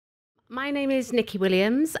My name is Nikki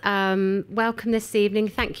Williams. Welcome this evening.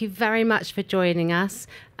 Thank you very much for joining us.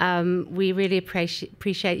 We really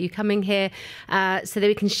appreciate you coming here so that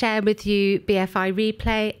we can share with you BFI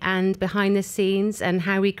Replay and behind the scenes and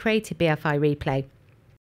how we created BFI Replay.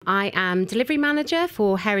 I am delivery manager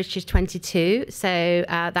for Heritage 22, so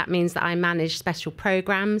that means that I manage special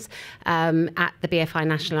programmes at the BFI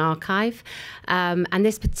National Archive. And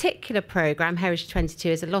this particular programme, Heritage 22,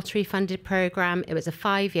 is a lottery-funded programme. It was a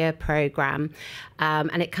 5-year programme,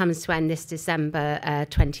 and it comes to end this December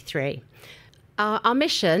 23. Our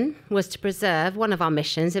mission was to preserve, one of our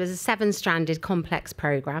missions, it was a 7-stranded complex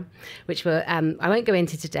programme, which I won't go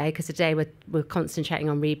into today because today we're concentrating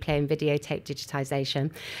on replay and videotape digitisation.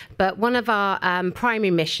 But one of our primary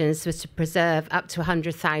missions was to preserve up to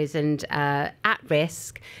 100,000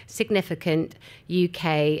 at-risk, significant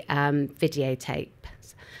UK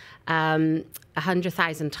videotapes,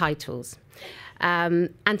 100,000 titles,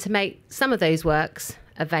 and to make some of those works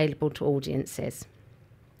available to audiences.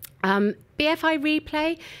 BFI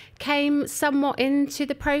Replay came somewhat into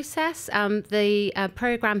the process. The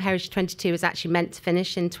programme Heritage 22 was actually meant to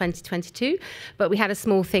finish in 2022, but we had a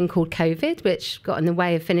small thing called COVID, which got in the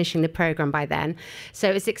way of finishing the programme by then. So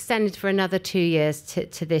it was extended for another 2 years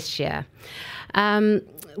to this year. In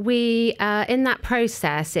that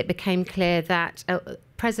process, it became clear that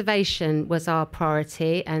preservation was our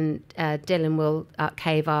priority, and Dylan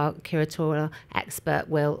Cave, our curatorial expert,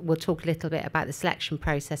 will talk a little bit about the selection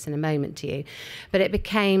process in a moment to you. But it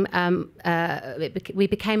became we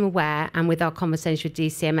became aware, and with our conversation with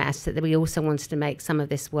DCMS, that we also wanted to make some of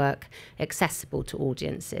this work accessible to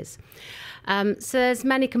audiences. So there's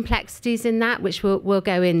many complexities in that, which we'll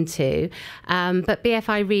go into. But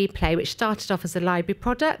BFI Replay, which started off as a library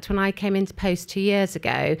product when I came into post 2 years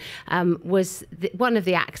ago, was one of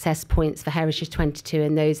the access points for Heritage 22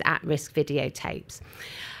 and those at-risk videotapes.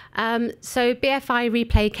 So BFI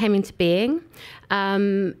Replay came into being.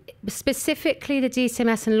 Specifically, the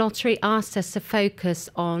DCMS and Lottery asked us to focus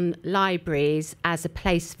on libraries as a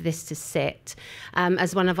place for this to sit,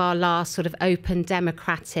 as one of our last sort of open,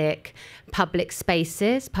 democratic public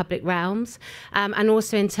spaces, public realms, and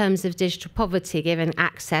also in terms of digital poverty, giving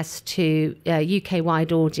access to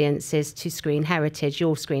UK-wide audiences to screen heritage,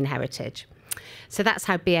 your screen heritage. So that's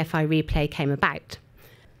how BFI Replay came about.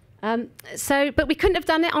 But we couldn't have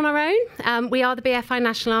done it on our own. We are the BFI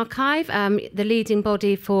National Archive, the leading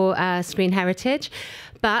body for screen heritage,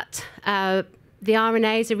 but the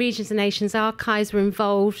RNAs, the Regions and Nations Archives, were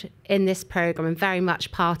involved in this programme and very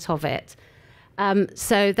much part of it.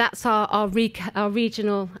 So that's our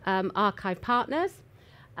regional archive partners.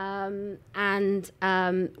 We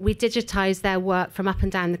digitised their work from up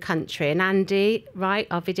and down the country. And Andy, right,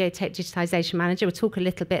 our videotape digitisation manager, will talk a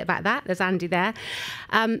little bit about that. There's Andy there.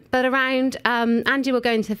 But around, Andy will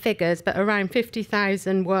go into the figures, but around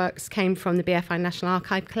 50,000 works came from the BFI National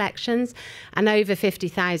Archive collections, and over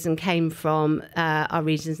 50,000 came from our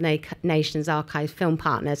Regions and Nations Archive film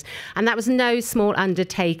partners. And that was no small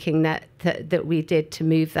undertaking that we did to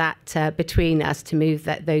move that between us, to move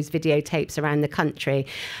those videotapes around the country.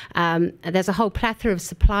 There's a whole plethora of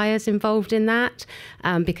suppliers involved in that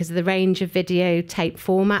because of the range of videotape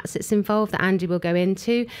formats that's involved that Andy will go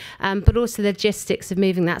into, but also the logistics of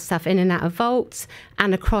moving that stuff in and out of vaults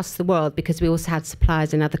and across the world, because we also had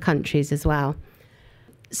suppliers in other countries as well.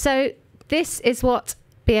 So this is what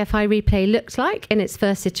BFI Replay looked like in its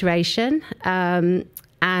first iteration.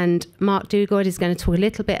 And Mark Dugard is going to talk a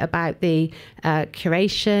little bit about the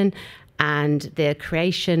curation and the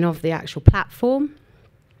creation of the actual platform.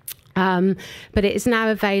 But it is now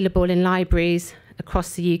available in libraries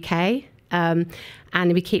across the UK,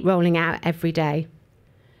 and we keep rolling out every day.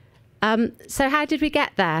 So how did we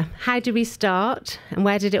get there? How did we start? And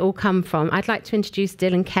where did it all come from? I'd like to introduce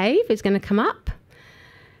Dylan Cave, who's going to come up.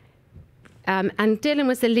 And Dylan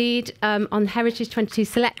was the lead on Heritage 22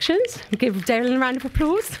 selections. Give Dylan a round of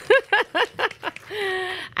applause.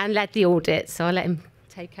 And led the audit, so I'll let him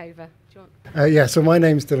take over. Do you want? Yeah, so my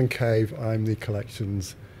name's Dylan Cave. I'm the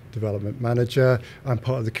Collections Development Manager. I'm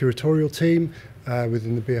part of the curatorial team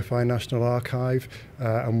within the BFI National Archive,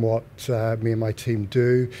 and what me and my team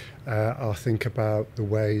do are think about the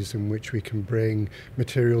ways in which we can bring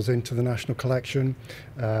materials into the National Collection,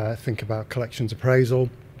 think about collections appraisal,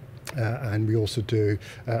 and we also do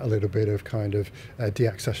a little bit of kind of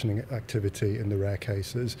deaccessioning activity in the rare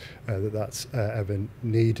cases that's ever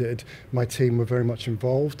needed. My team were very much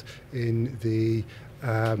involved in the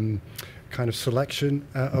kind of selection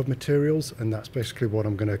of materials, and that's basically what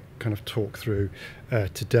I'm going to kind of talk through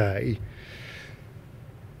today.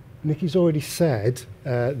 Nikki's already said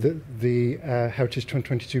that the Heritage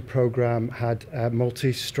 2022 programme had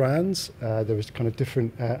multi-strands. There was kind of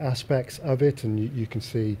different aspects of it, and you can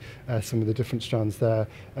see some of the different strands there.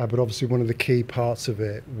 But obviously one of the key parts of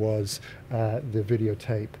it was the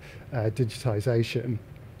videotape digitisation.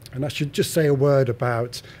 And I should just say a word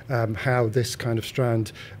about how this kind of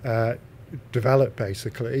strand develop,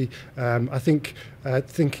 basically. I think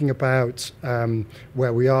thinking about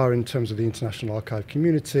where we are in terms of the International Archive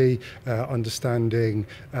community, understanding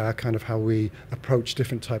kind of how we approach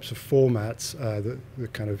different types of formats, the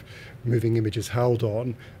kind of moving images held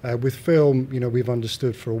on. With film, we've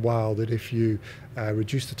understood for a while that if you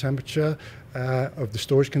reduce the temperature of the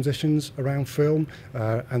storage conditions around film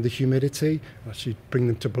and the humidity, actually bring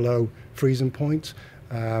them to below freezing point,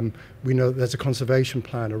 we know that there's a conservation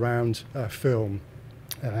plan around film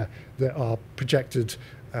that are projected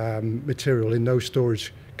material in those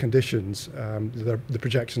storage conditions. The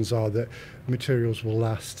projections are that materials will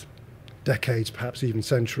last decades, perhaps even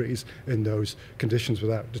centuries in those conditions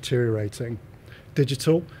without deteriorating.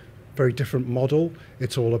 Digital, very different model.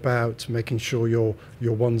 It's all about making sure your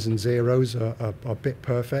ones and zeros are bit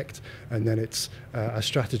perfect, and then it's a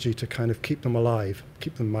strategy to kind of keep them alive,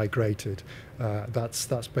 keep them migrated.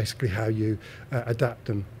 That's basically how you adapt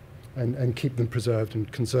them and keep them preserved and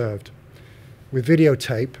conserved. With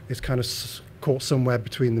videotape, it's kind of caught somewhere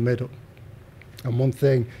between the middle. And one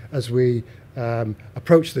thing as we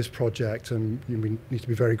approach this project, and we need to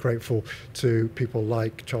be very grateful to people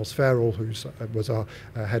like Charles Farrell, who was our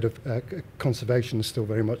head of conservation and still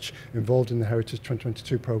very much involved in the Heritage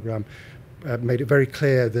 2022 programme, made it very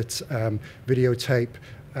clear that videotape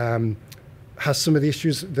has some of the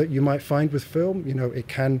issues that you might find with film. It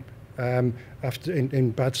can, after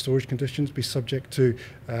in bad storage conditions, be subject to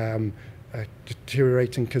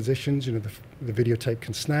deteriorating conditions. The videotape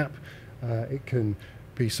can snap. It can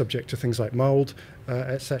be subject to things like mold,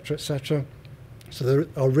 etc., etc. So there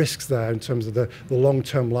are risks there in terms of the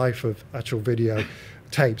long-term life of actual video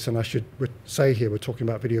tapes. And I should say here, we're talking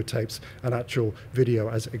about videotapes and actual video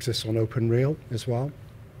as it exists on open reel as well.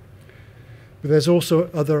 But there's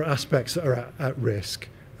also other aspects that are at risk.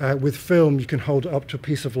 With film, you can hold it up to a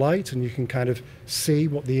piece of light and you can kind of see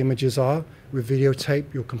what the images are. With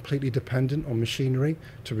videotape, you're completely dependent on machinery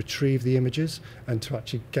to retrieve the images and to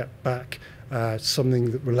actually get back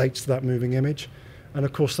something that relates to that moving image. And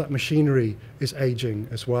of course, that machinery is aging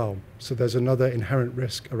as well. So there's another inherent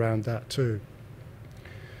risk around that too.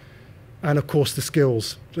 And of course, the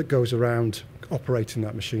skills that goes around operating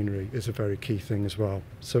that machinery is a very key thing as well.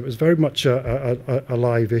 So it was very much a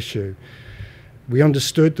live issue. We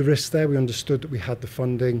understood the risks there. We understood that we had the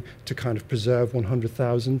funding to kind of preserve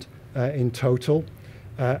 100,000 in total.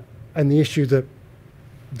 And the issue that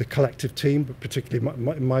the collective team, but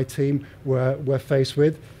particularly my team, were faced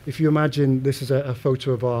with. If you imagine, this is a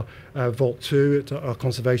photo of our Vault 2 at our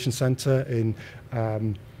conservation centre in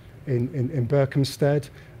Berkhamsted.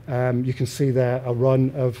 You can see there a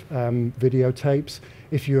run of videotapes.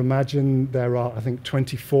 If you imagine, there are, I think,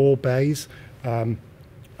 24 bays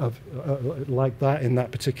like that in that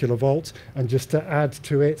particular vault. And just to add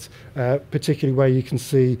to it, particularly where you can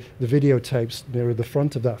see the videotapes nearer the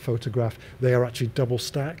front of that photograph, they are actually double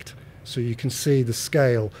stacked. So you can see the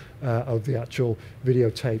scale of the actual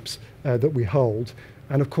videotapes that we hold.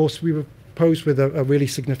 And of course, we were posed with a really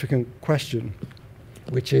significant question,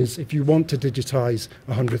 which is, if you want to digitize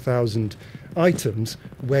 100,000 items,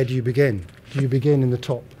 where do you begin? Do you begin in the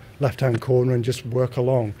top left-hand corner and just work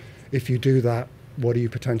along? If you do that, what are you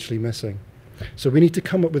potentially missing? So we need to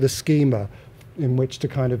come up with a schema in which to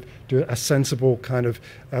kind of do a sensible kind of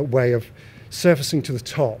way of surfacing to the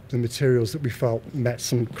top the materials that we felt met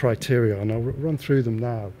some criteria, and I'll run through them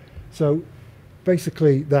now. So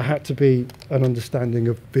basically, there had to be an understanding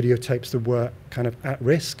of videotapes that were kind of at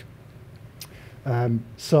risk.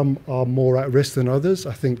 Some are more at risk than others.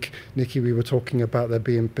 I think, Nikki, we were talking about there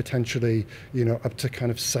being potentially, up to kind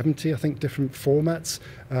of 70, I think, different formats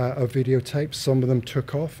of videotapes. Some of them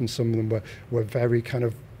took off and some of them were very kind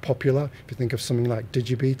of popular. If you think of something like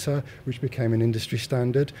Digibeta, which became an industry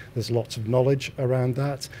standard, there's lots of knowledge around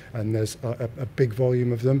that, and there's a big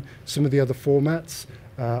volume of them. Some of the other formats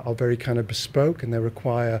are very kind of bespoke, and they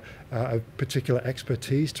require a particular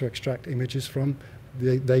expertise to extract images from.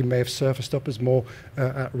 They may have surfaced up as more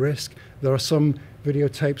at risk. There are some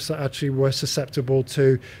videotapes that actually were susceptible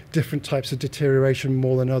to different types of deterioration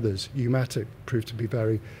more than others. U-matic proved to be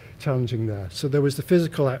very challenging there. So there was the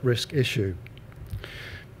physical at-risk issue.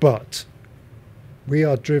 But we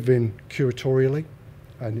are driven curatorially,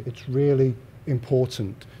 and it's really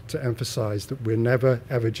important to emphasize that we're never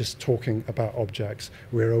ever just talking about objects.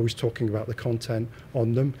 We're always talking about the content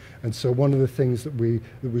on them. And so one of the things that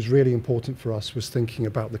was really important for us was thinking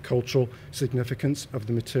about the cultural significance of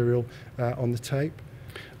the material on the tape.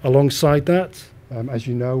 Alongside that, as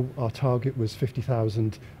you know, our target was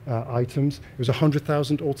 50,000 items. It was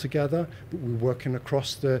 100,000 altogether, but we're working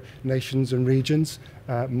across the nations and regions.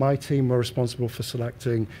 My team were responsible for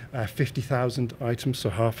selecting 50,000 items, so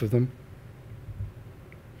half of them.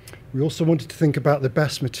 We also wanted to think about the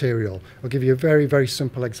best material. I'll give you a very, very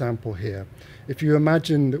simple example here. If you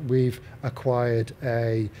imagine that we've acquired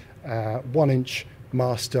a 1-inch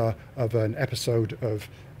master of an episode of,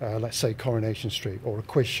 let's say, Coronation Street or a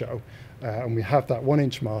quiz show, and we have that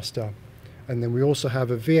 1-inch master, and then we also have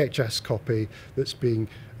a VHS copy that's being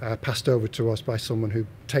passed over to us by someone who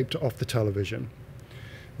taped it off the television.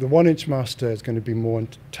 The 1-inch master is going to be more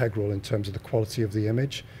integral in terms of the quality of the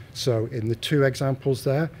image. So in the two examples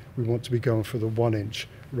there, we want to be going for the 1-inch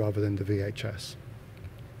rather than the VHS.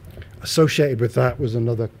 Associated with that was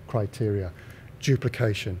another criteria,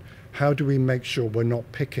 duplication. How do we make sure we're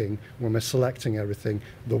not picking, when we're selecting everything,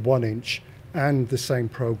 the 1-inch and the same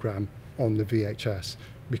program on the VHS?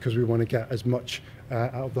 Because we want to get as much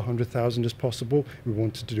out of the 100,000 as possible. We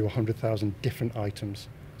wanted to do 100,000 different items.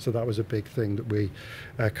 So that was a big thing that we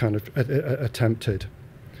kind of attempted.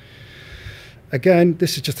 Again,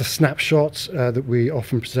 this is just a snapshot that we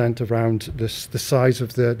often present around the size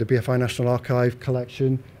of the BFI National Archive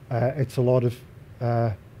collection. It's a lot of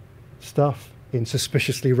stuff in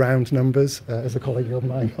suspiciously round numbers, as a colleague of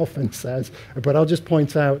mine often says. But I'll just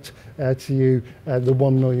point out to you the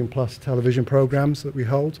 1 million plus television programs that we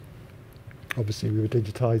hold. Obviously, we were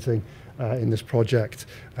digitising in this project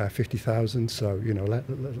 50,000, so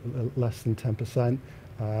less than 10%.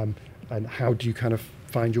 And how do you kind of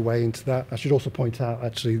find your way into that? I should also point out,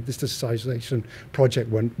 actually, this digitisation project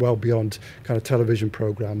went well beyond kind of television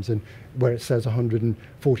programmes, and where it says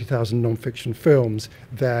 140,000 non-fiction films,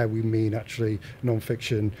 there we mean actually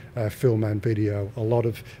non-fiction film and video. A lot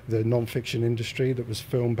of the non-fiction industry that was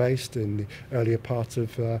film-based in the earlier part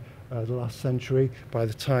of the last century, by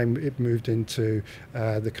the time it moved into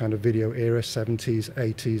the kind of video era, 70s,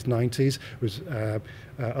 80s, 90s, was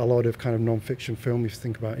a lot of kind of non-fiction film. If you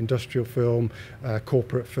think about industrial film,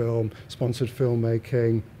 corporate film, sponsored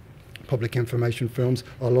filmmaking, public information films,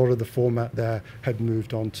 a lot of the format there had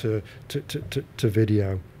moved on to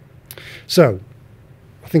video. So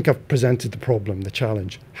I think I've presented the problem, the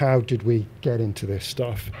challenge. How did we get into this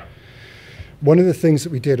stuff? One of the things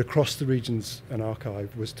that we did across the regions and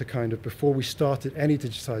archive was to kind of, before we started any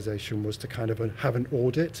digitisation, was to kind of have an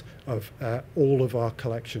audit of all of our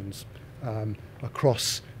collections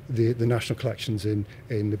across the national collections in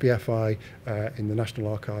the BFI, in the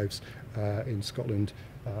National Archives, in Scotland,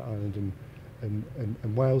 Ireland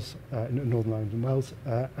and Wales, Northern Ireland and Wales,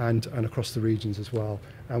 and across the regions as well.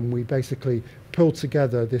 And we basically pulled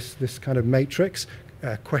together this kind of matrix,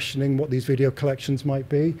 questioning what these video collections might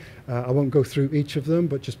be. I won't go through each of them,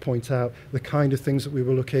 but just point out the kind of things that we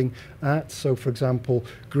were looking at. So, for example,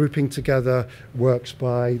 grouping together works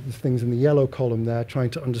by the things in the yellow column there, trying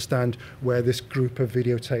to understand where this group of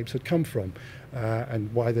videotapes had come from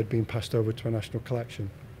and why they'd been passed over to a national collection.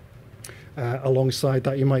 Alongside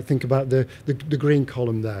that, you might think about the green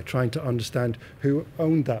column there, trying to understand who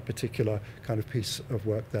owned that particular kind of piece of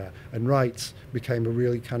work there. And rights became a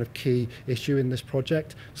really kind of key issue in this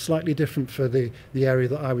project, slightly different for the area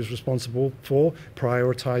that I was responsible for,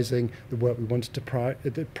 prioritising the work we wanted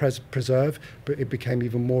to preserve, but it became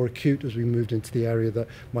even more acute as we moved into the area that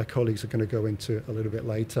my colleagues are going to go into a little bit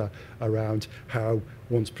later, around how,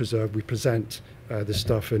 once preserved, we present the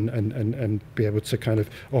stuff and be able to kind of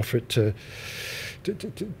offer it to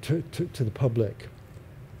the public.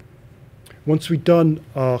 Once we'd done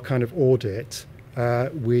our kind of audit,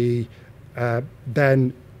 we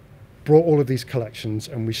then brought all of these collections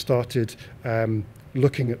and we started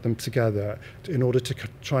looking at them together in order to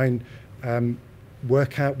try and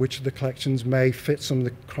work out which of the collections may fit some of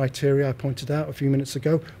the criteria I pointed out a few minutes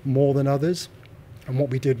ago more than others. And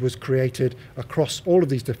what we did was created across all of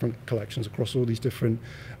these different collections, across all these different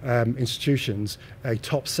institutions, a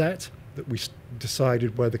top set that we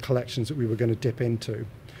decided were the collections that we were going to dip into.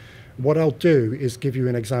 What I'll do is give you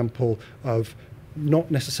an example of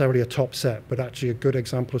not necessarily a top set, but actually a good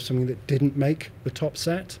example of something that didn't make the top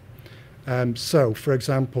set. So, for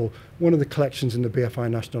example, one of the collections in the BFI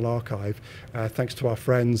National Archive, thanks to our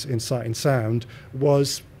friends in Sight and Sound,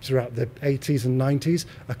 was throughout the 80s and 90s,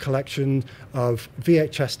 a collection of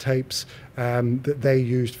VHS tapes that they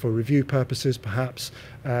used for review purposes, perhaps,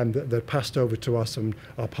 that passed over to us and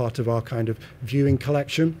are part of our kind of viewing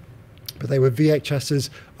collection. but they were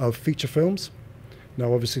VHSs of feature films.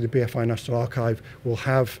 Now, obviously, the BFI National Archive will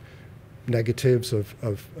have negatives of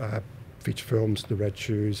feature films, The Red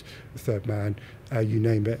Shoes, The Third Man, you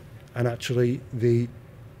name it. And actually, the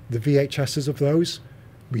VHSs of those,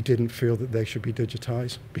 we didn't feel that they should be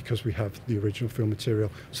digitized because we have the original film material.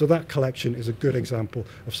 So that collection is a good example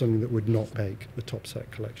of something that would not make the top set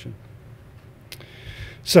collection.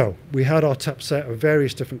 So we had our top set of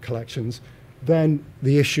various different collections. Then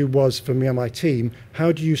the issue was, for me and my team,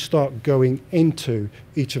 how do you start going into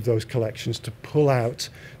each of those collections to pull out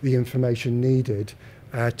the information needed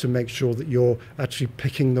to make sure that you're actually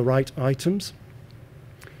picking the right items?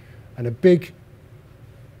 And a big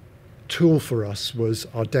tool for us was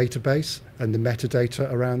our database and the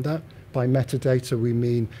metadata around that. By metadata, we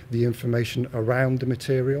mean the information around the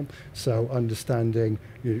material, so understanding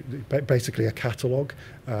basically a catalogue,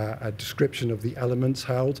 a description of the elements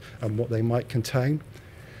held and what they might contain.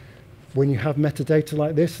 When you have metadata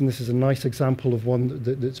like this, and this is a nice example of one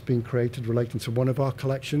that's been created relating to one of our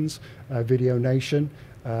collections, Video Nation,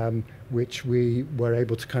 which we were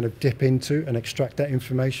able to kind of dip into and extract that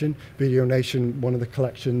information. Video Nation, one of the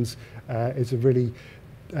collections, is a really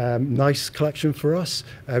nice collection for us.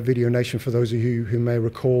 Video Nation, for those of you who may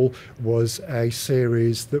recall, was a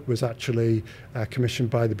series that was actually commissioned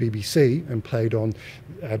by the BBC and played on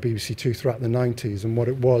BBC Two throughout the 90s. And what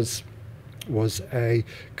it was a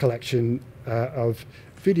collection of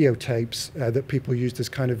videotapes that people used as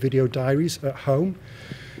kind of video diaries at home.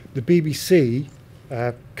 The BBC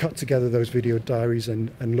cut together those video diaries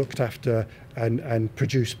and looked after and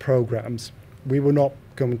produced programmes. We were not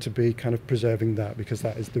going to be kind of preserving that because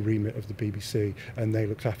that is the remit of the BBC and they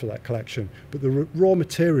looked after that collection. But the raw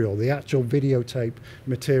material, the actual videotape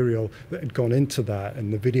material that had gone into that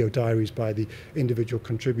and the video diaries by the individual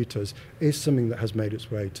contributors is something that has made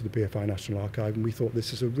its way to the BFI National Archive, and we thought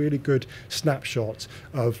this is a really good snapshot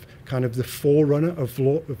of kind of the forerunner of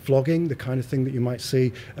vlogging, the kind of thing that you might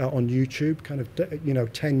see on YouTube, kind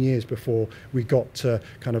of 10 years before we got to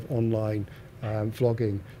kind of online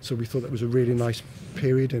vlogging. So we thought that was a really nice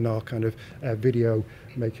period in our kind of video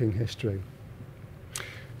making history.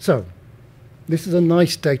 So this is a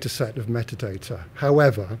nice data set of metadata.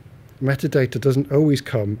 However, metadata doesn't always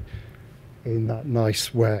come in that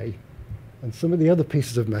nice way. And some of the other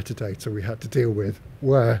pieces of metadata we had to deal with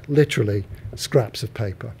were literally scraps of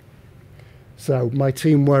paper. So my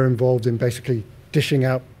team were involved in basically dishing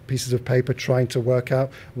out pieces of paper, trying to work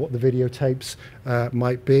out what the videotapes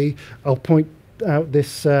might be. I'll point out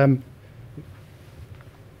this, you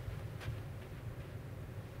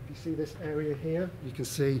see this area here? You can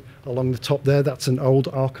see along the top there, that's an old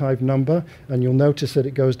archive number, and you'll notice that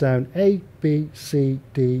it goes down A, B, C,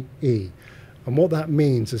 D, E. And what that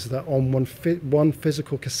means is that on one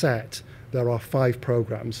physical cassette, there are 5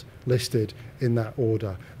 programs listed in that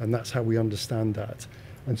order, and that's how we understand that.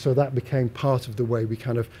 And so that became part of the way we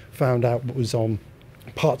kind of found out what was on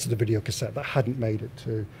parts of the video cassette that hadn't made it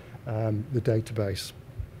to the database.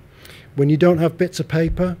 When you don't have bits of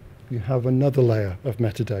paper, you have another layer of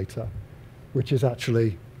metadata, which is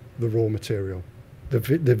actually the raw material, the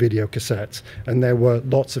video cassettes. And there were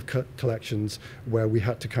lots of collections where we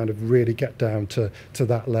had to kind of really get down to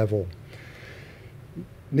that level.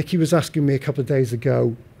 Nikki was asking me a couple of days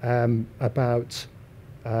ago about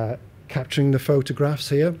capturing the photographs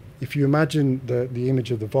here. If you imagine the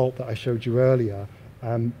image of the vault that I showed you earlier,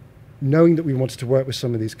 knowing that we wanted to work with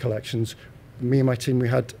some of these collections, me and my team, we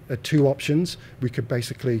had 2 options. We could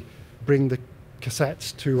basically bring the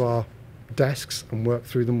cassettes to our desks and work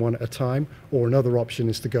through them one at a time, or another option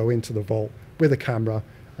is to go into the vault with a camera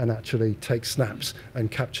and actually take snaps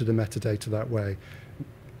and capture the metadata that way.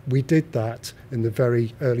 We did that in the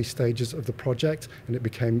very early stages of the project, and it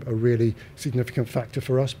became a really significant factor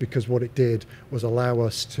for us because what it did was allow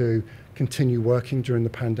us to continue working during the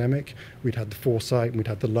pandemic. We'd had the foresight and we'd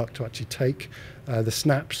had the luck to actually take the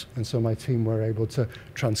snaps, and so my team were able to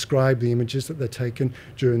transcribe the images that they're taken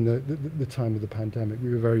during the time of the pandemic. We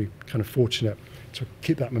were very kind of fortunate to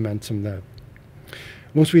keep that momentum there.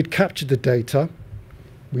 Once we'd captured the data,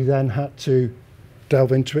 we then had to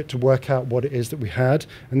delve into it to work out what it is that we had.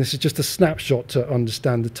 And this is just a snapshot to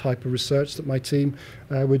understand the type of research that my team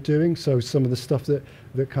were doing. So some of the stuff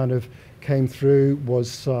that kind of came through was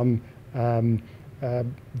some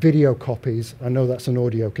video copies. I know that's an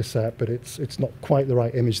audio cassette, but it's not quite the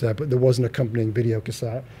right image there, but there was an accompanying video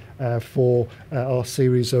cassette. for our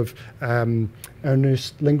series of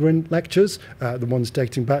Ernest Lindgren lectures, the ones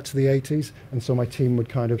dating back to the 80s. And so my team would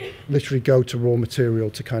kind of literally go to raw material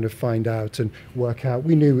to kind of find out and work out.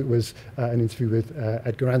 We knew it was an interview with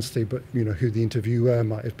Edgar Anstey, but who the interviewer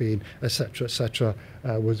might have been, etc.,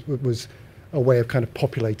 was a way of kind of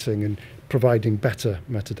populating and providing better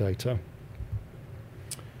metadata.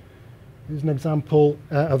 Here's an example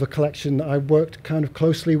of a collection that I worked kind of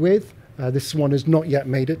closely with. This one has not yet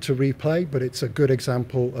made it to Replay, but it's a good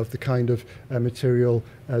example of the kind of material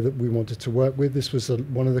that we wanted to work with. This was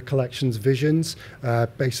one of the collection's visions.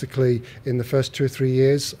 Basically, in the first 2 or 3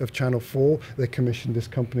 years of Channel 4, they commissioned this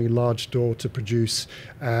company, Large Door, to produce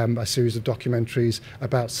a series of documentaries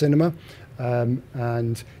about cinema.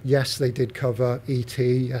 And yes, they did cover E.T.,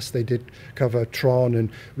 yes, they did cover Tron and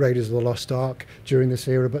Raiders of the Lost Ark during this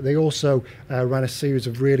era, but they also ran a series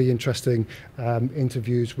of really interesting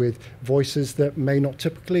interviews with voices that may not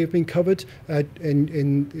typically have been covered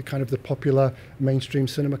in kind of the popular mainstream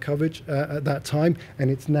cinema coverage at that time, and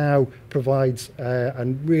it now provides a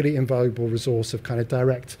really invaluable resource of kind of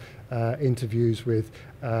direct interviews with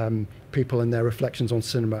people and their reflections on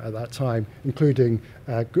cinema at that time, including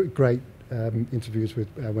great interviews with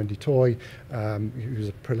Wendy Toy, who was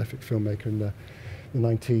a prolific filmmaker in the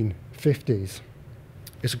 1950s.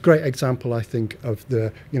 It's a great example, I think, of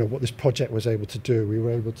what this project was able to do. We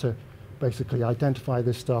were able to basically identify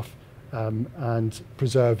this stuff and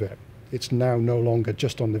preserve it. It's now no longer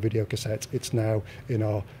just on the video cassette. It's now in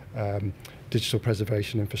our digital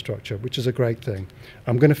preservation infrastructure, which is a great thing.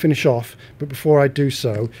 I'm going to finish off, but before I do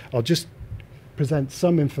so, I'll just present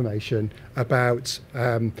some information about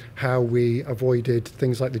how we avoided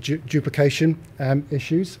things like the duplication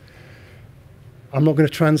issues. I'm not going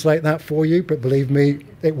to translate that for you, but believe me,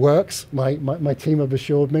 it works. My team have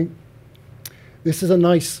assured me. This is a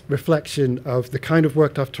nice reflection of the kind of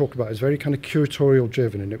work I've talked about. It's very kind of curatorial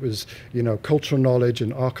driven, and it was, cultural knowledge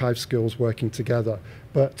and archive skills working together.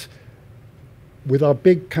 But with our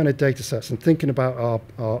big kind of data sets and thinking about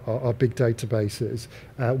our big databases,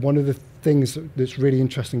 one of the things that's really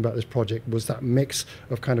interesting about this project was that mix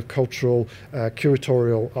of kind of cultural,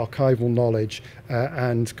 curatorial, archival knowledge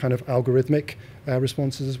and kind of algorithmic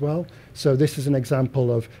responses as well. So this is an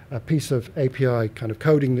example of a piece of API kind of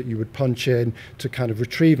coding that you would punch in to kind of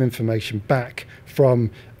retrieve information back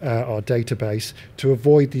from our database to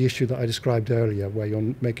avoid the issue that I described earlier, where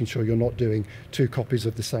you're making sure you're not doing 2 copies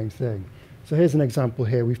of the same thing. So here's an example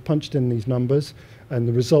here. We've punched in these numbers, and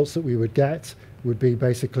the results that we would get would be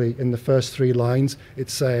basically in the first 3 lines,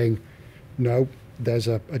 it's saying, no, there's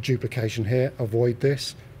a duplication here, avoid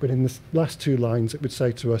this. But in the last 2 lines, it would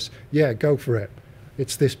say to us, yeah, go for it.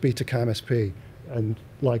 It's this Betacam SP. And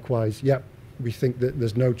likewise, yep, we think that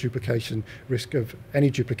there's no duplication, risk of any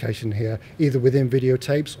duplication here, either within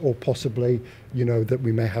videotapes or possibly, that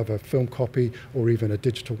we may have a film copy or even a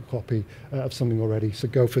digital copy of something already. So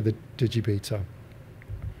go for the DigiBeta.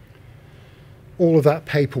 All of that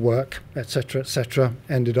paperwork, etc.,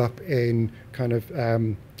 ended up in kind of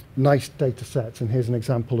nice data sets. And here's an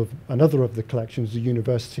example of another of the collections, the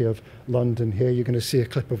University of London here. You're going to see a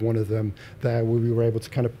clip of one of them there where we were able to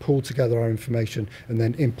kind of pull together our information and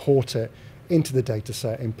then import it into the data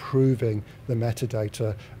set, improving the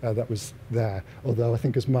metadata that was there. Although I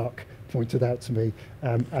think, as Mark pointed out to me,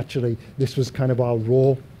 actually this was kind of our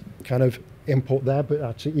raw kind of import there, but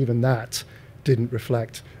actually even that didn't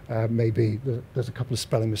reflect maybe there's a couple of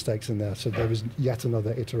spelling mistakes in there. So there was yet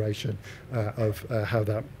another iteration of how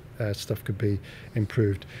that stuff could be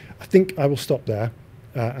improved. I think I will stop there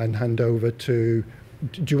and hand over to,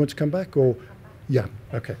 do you want to come back or? Yeah,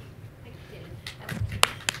 okay.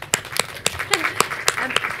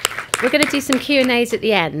 We're going to do some Q&As at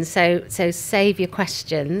the end, so save your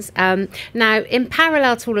questions. Now, in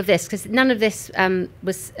parallel to all of this, because none of this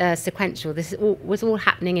was sequential, this was all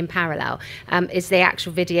happening in parallel, is the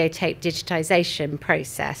actual videotape digitisation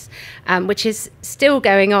process, which is still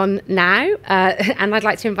going on now. And I'd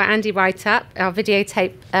like to invite Andy Wright up, our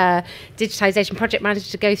videotape digitisation project manager,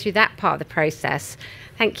 to go through that part of the process.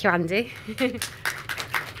 Thank you, Andy.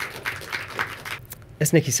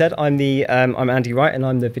 As Nikki said, I'm Andy Wright, and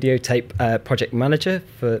I'm the videotape project manager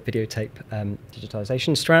for videotape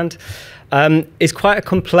digitisation strand. It's quite a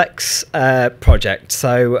complex project.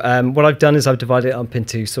 So what I've done is I've divided it up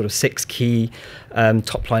into sort of 6 key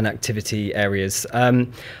top-line activity areas.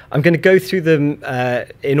 I'm going to go through them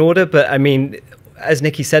in order, but I mean, as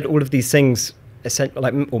Nikki said, all of these things,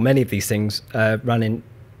 or many of these things, we're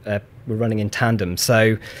running in tandem.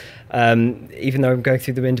 So even though I'm going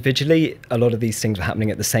through them individually, a lot of these things were happening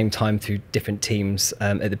at the same time through different teams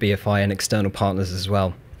at the BFI and external partners as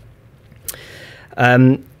well.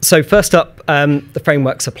 So first up, the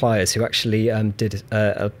framework suppliers who actually did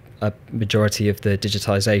a majority of the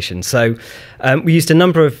digitisation. So we used a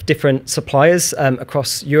number of different suppliers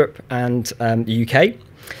across Europe and the UK.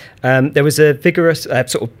 There was a vigorous,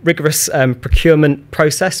 rigorous procurement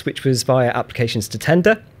process, which was via applications to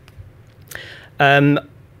tender.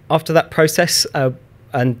 After that process,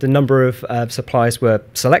 and the number of suppliers were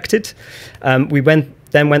selected, we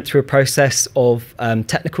then went through a process of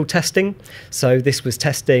technical testing. So this was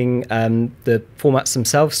testing the formats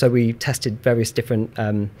themselves. So we tested various different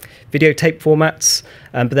videotape formats,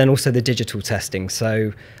 but then also the digital testing.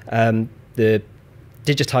 So the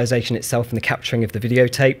digitisation itself and the capturing of the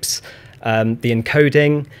videotapes, the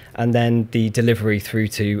encoding, and then the delivery through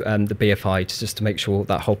to the BFI, just to make sure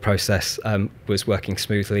that whole process was working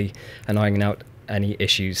smoothly and ironing out any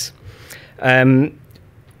issues.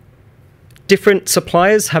 Different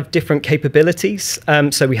suppliers have different capabilities.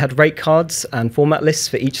 So we had rate cards and format lists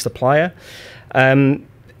for each supplier.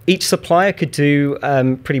 Each supplier could do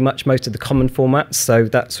pretty much most of the common formats. So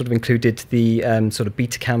that sort of included the sort of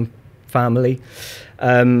Betacam family.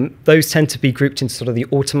 Those tend to be grouped into sort of the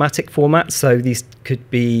automatic format. So these could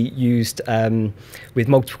be used with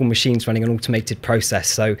multiple machines running an automated process.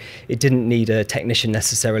 So it didn't need a technician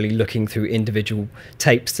necessarily looking through individual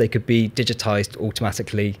tapes. They could be digitised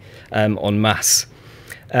automatically en masse.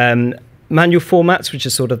 Manual formats, which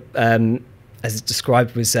is sort of, as it's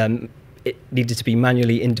described, was it needed to be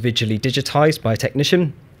manually, individually digitised by a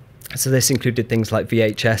technician. So this included things like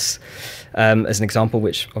VHS, as an example,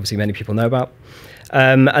 which obviously many people know about.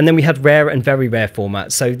 And then we had rare and very rare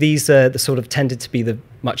formats. So these are the sort of tended to be the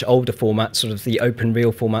much older formats, sort of the open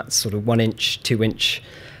reel formats, sort of 1 inch, 2 inch,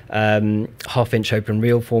 half-inch open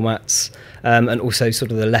reel formats, and also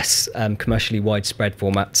sort of the less commercially widespread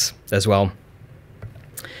formats as well.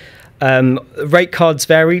 Rate cards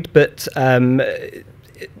varied, but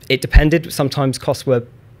it depended. Sometimes costs were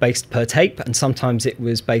based per tape, and sometimes it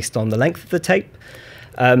was based on the length of the tape.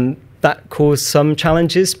 That caused some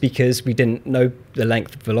challenges because we didn't know the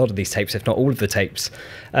length of a lot of these tapes, if not all of the tapes.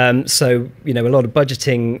 So, you know, a lot of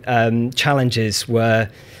budgeting challenges were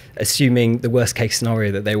assuming the worst case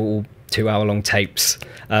scenario that they were all 2-hour-long tapes.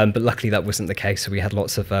 But luckily that wasn't the case. So we had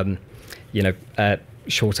lots of,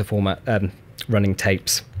 shorter format running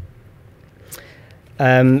tapes.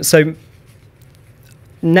 So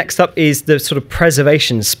next up is the sort of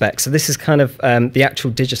preservation spec. So this is kind of the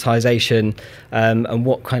actual digitisation and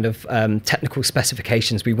what kind of technical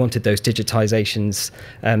specifications we wanted those digitisations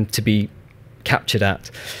to be captured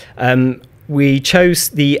at. We chose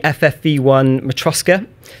the FFV1 Matroska.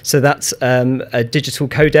 So that's a digital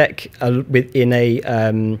codec within a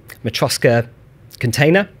Matroska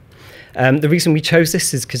container. The reason we chose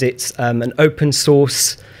this is because it's an open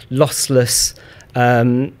source, lossless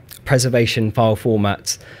preservation file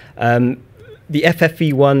format. The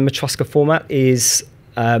FFV1 Matroska format is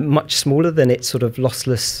much smaller than its sort of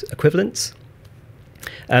lossless equivalents.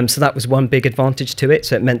 So that was one big advantage to it.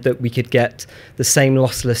 So it meant that we could get the same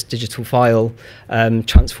lossless digital file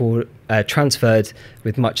transferred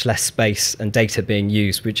with much less space and data being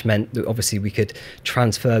used, which meant that obviously we could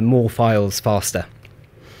transfer more files faster.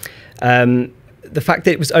 The fact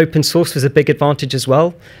that it was open source was a big advantage as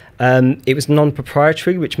well. It was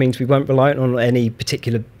non-proprietary, which means we weren't reliant on any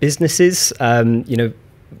particular businesses.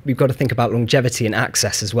 We've got to think about longevity and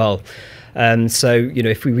access as well. So,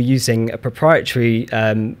 if we were using a proprietary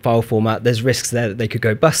file format, there's risks there that they could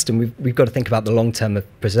go bust, and we've got to think about the long term of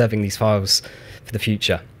preserving these files for the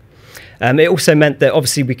future. It also meant that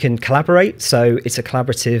obviously we can collaborate, so it's a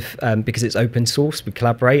collaborative, because it's open source, we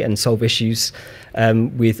collaborate and solve issues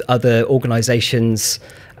with other organizations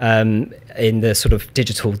in the sort of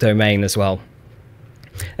digital domain as well.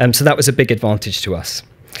 So that was a big advantage to us.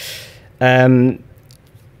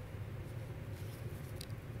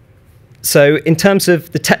 So in terms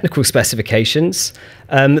of the technical specifications,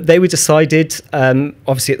 they were decided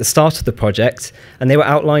obviously at the start of the project, and they were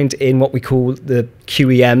outlined in what we call the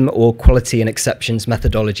QEM, or Quality and Exceptions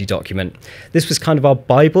Methodology document. This was kind of our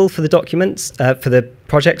Bible for the documents, for the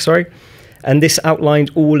project, sorry. And this outlined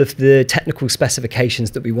all of the technical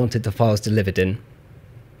specifications that we wanted the files delivered in.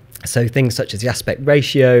 So things such as the aspect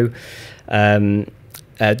ratio,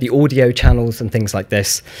 the audio channels and things like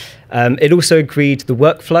this. It also agreed the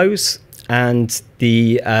workflows and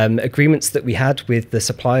the agreements that we had with the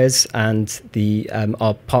suppliers and the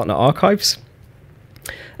our partner archives.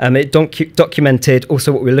 It documented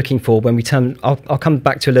also what we're looking for when we turn. I'll come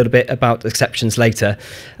back to a little bit about exceptions later,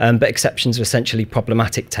 but exceptions are essentially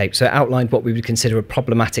problematic tape. So it outlined what we would consider a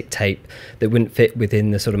problematic tape that wouldn't fit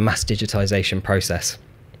within the sort of mass digitization process.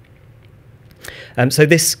 So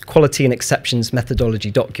this quality and exceptions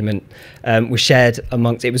methodology document was shared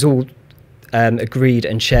amongst, it was all agreed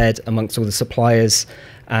and shared amongst all the suppliers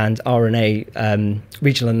and RNA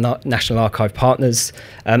regional and national archive partners,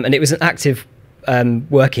 and it was an active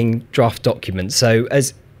working draft document. So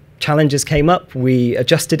as challenges came up, we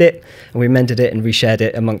adjusted it and we amended it and reshared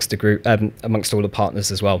it amongst the group, amongst all the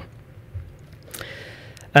partners as well.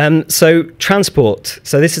 So transport.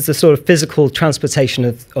 So this is the sort of physical transportation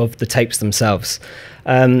of the tapes themselves.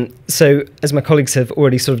 So as my colleagues have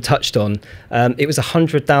already sort of touched on, it was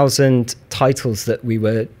 100,000 titles that we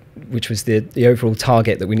were, which was the overall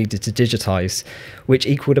target that we needed to digitize, which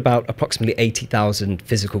equaled about approximately 80,000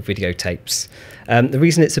 physical videotapes. The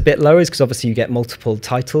reason it's a bit lower is because obviously you get multiple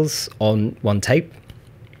titles on one tape.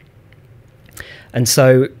 And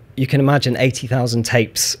so you can imagine 80,000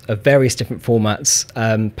 tapes of various different formats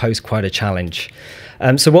pose quite a challenge.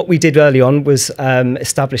 So what we did early on was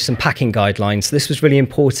establish some packing guidelines. This was really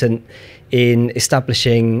important in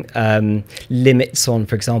establishing limits on,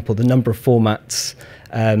 for example, the number of formats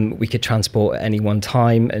we could transport at any one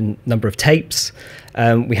time and number of tapes.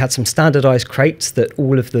 We had some standardized crates that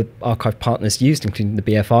all of the archive partners used, including the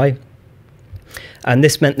BFI. And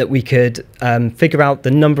this meant that we could figure out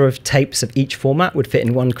the number of tapes of each format would fit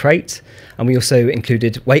in one crate. And we also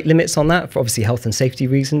included weight limits on that for obviously health and safety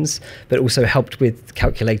reasons, but also helped with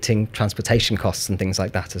calculating transportation costs and things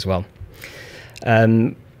like that as well.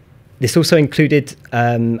 This also included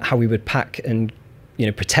how we would pack and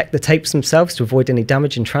protect the tapes themselves to avoid any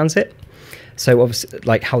damage in transit. So obviously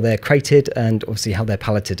like how they're crated and obviously how they're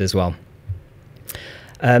palleted as well.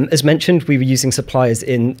 As mentioned, we were using suppliers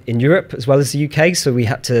in Europe as well as the UK, so we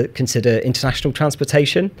had to consider international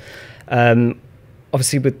transportation.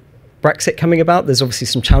 Obviously, with Brexit coming about, there's obviously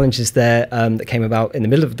some challenges there that came about in the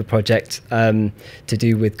middle of the project to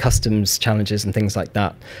do with customs challenges and things like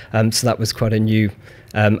that. So that was quite a new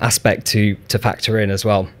aspect to factor in as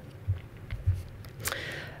well.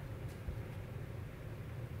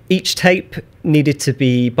 Each tape needed to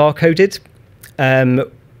be barcoded.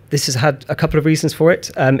 This has had a couple of reasons for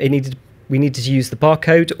it. We needed to use the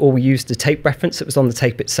barcode, or we used the tape reference that was on the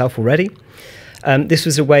tape itself already. This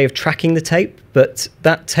was a way of tracking the tape, but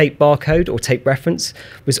that tape barcode or tape reference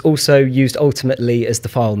was also used ultimately as the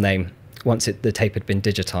file name once the tape had been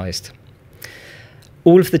digitized.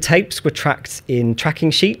 All of the tapes were tracked in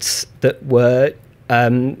tracking sheets that were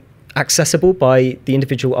accessible by the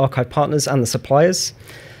individual archive partners and the suppliers.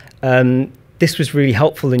 This was really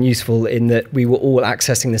helpful and useful in that we were all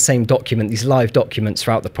accessing the same document, these live documents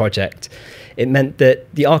throughout the project. It meant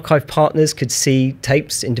that the archive partners could see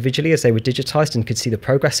tapes individually as they were digitized and could see the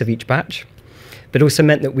progress of each batch, but also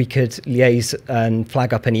meant that we could liaise and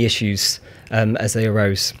flag up any issues as they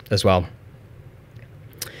arose as well.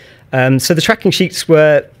 So the tracking sheets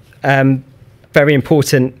were very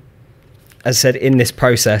important, as I said, in this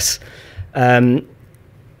process.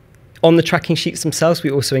 On the tracking sheets themselves, we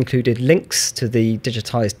also included links to the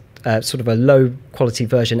digitized, sort of a low quality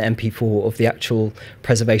version MP4 of the actual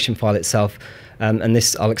preservation file itself. And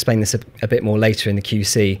this, I'll explain this a bit more later in the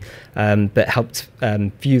QC, but helped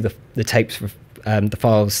view the tapes, the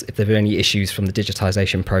files, if there were any issues from the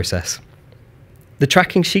digitization process. The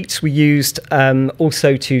tracking sheets we used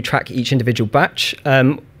also to track each individual batch.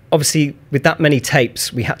 Obviously, with that many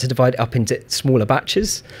tapes, we had to divide it up into smaller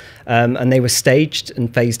batches, and they were staged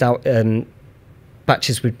and phased out.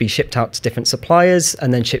 Batches would be shipped out to different suppliers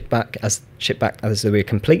and then shipped back as they were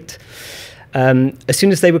complete. As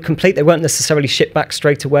soon as they were complete, they weren't necessarily shipped back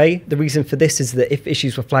straight away. The reason for this is that if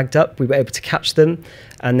issues were flagged up, we were able to catch them,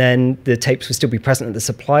 and then the tapes would still be present at the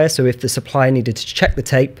supplier. So if the supplier needed to check the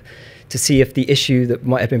tape to see if the issue that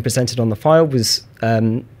might have been presented on the file was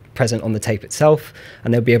present on the tape itself,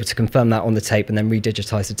 and they'll be able to confirm that on the tape and then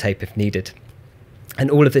redigitize the tape if needed.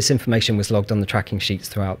 And all of this information was logged on the tracking sheets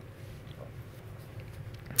throughout.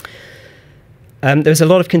 There was a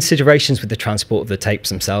lot of considerations with the transport of the tapes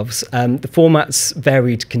themselves. The formats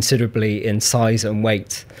varied considerably in size and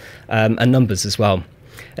weight, and numbers as well.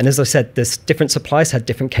 And as I said, there's different suppliers had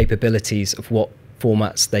different capabilities of what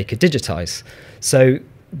formats they could digitize. So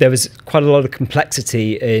there was quite a lot of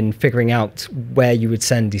complexity in figuring out where you would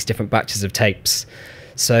send these different batches of tapes.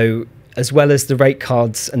 So as well as the rate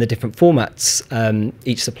cards and the different formats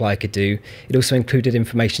each supplier could do, it also included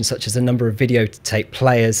information such as the number of videotape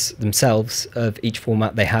players themselves of each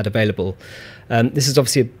format they had available. This is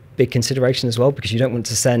obviously a big consideration as well, because you don't want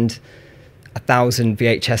to send 1,000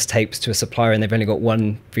 VHS tapes to a supplier and they've only got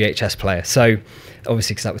one VHS player. So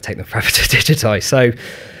obviously, because that would take them forever to digitize. So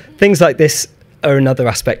things like this are another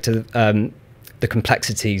aspect of the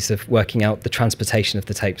complexities of working out the transportation of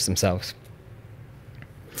the tapes themselves.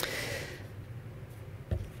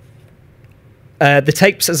 The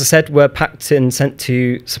tapes, as I said, were packed and sent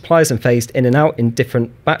to suppliers and phased in and out in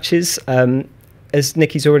different batches. As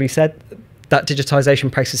Nikki's already said, that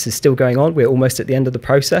digitisation process is still going on. We're almost at the end of the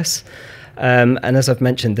process. And as I've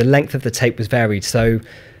mentioned, the length of the tape was varied. So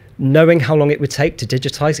knowing how long it would take to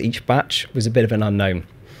digitise each batch was a bit of an unknown.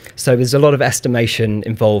 So there's a lot of estimation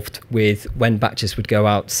involved with when batches would go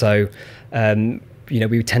out. So,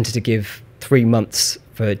 we tended to give 3 months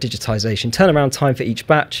for digitisation turnaround time for each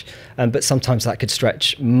batch, but sometimes that could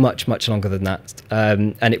stretch much, much longer than that.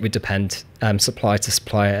 And it would depend supplier to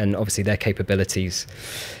supplier and obviously their capabilities.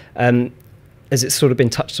 As it's sort of been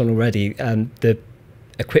touched on already, the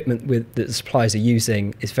equipment that the suppliers are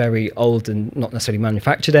using is very old and not necessarily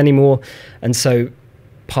manufactured anymore. And so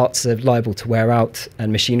parts are liable to wear out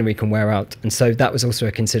and machinery can wear out. And so that was also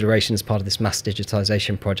a consideration as part of this mass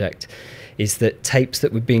digitisation project, is that tapes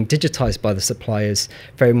that were being digitised by the suppliers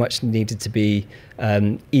very much needed to be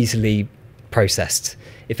easily processed.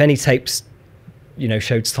 If any tapes,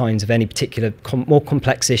 showed signs of any particular more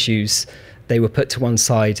complex issues, they were put to one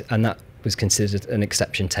side, and that was considered an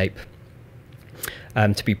exception tape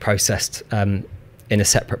to be processed in a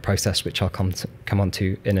separate process, which I'll come on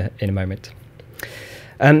to in a moment.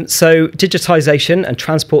 So digitisation and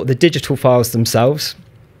transport of the digital files themselves.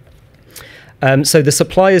 So the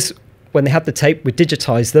suppliers, when they had the tape, would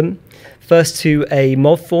digitise them first to a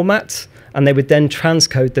MOV format, and they would then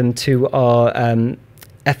transcode them to our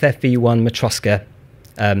FFV1 Matroska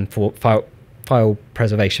for file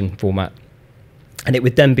preservation format. And it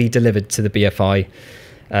would then be delivered to the BFI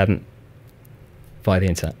via the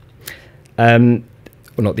internet. Well,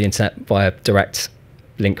 not the internet, via direct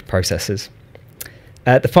link processors.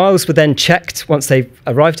 The files were then checked once they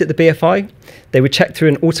arrived at the BFI. They were checked through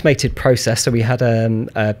an automated process. So we had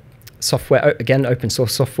software, again, open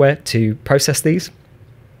source software to process these.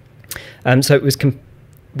 So it was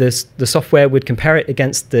the software would compare it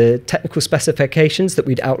against the technical specifications that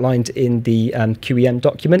we'd outlined in the QEM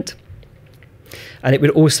document. And it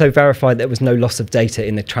would also verify that there was no loss of data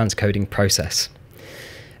in the transcoding process.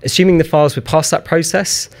 Assuming the files would pass that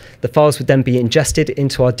process, the files would then be ingested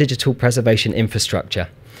into our digital preservation infrastructure.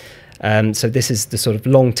 So this is the sort of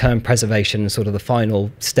long-term preservation, sort of the final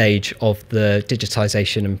stage of the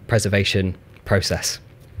digitisation and preservation process.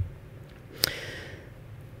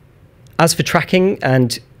 As for tracking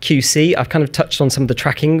and QC, I've kind of touched on some of the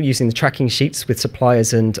tracking using the tracking sheets with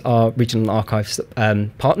suppliers and our regional archives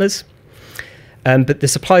partners. But the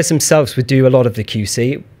suppliers themselves would do a lot of the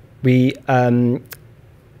QC. We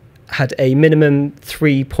had a minimum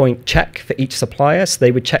 3-point check for each supplier. So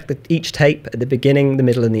they would check each tape at the beginning, the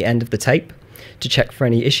middle, and the end of the tape to check for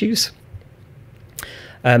any issues.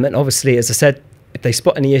 And obviously, as I said, if they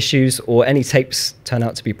spot any issues or any tapes turn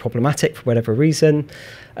out to be problematic for whatever reason,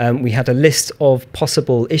 we had a list of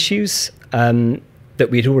possible issues that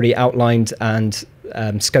we'd already outlined and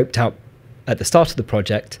scoped out at the start of the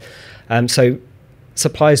project. So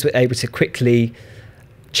suppliers were able to quickly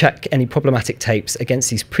check any problematic tapes against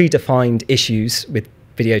these predefined issues with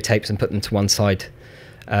videotapes and put them to one side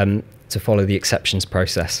to follow the exceptions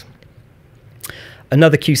process.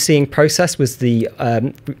 Another QCing process was the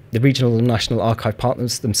regional and national archive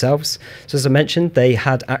partners themselves. So as I mentioned, they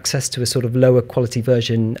had access to a sort of lower quality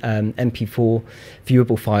version MP4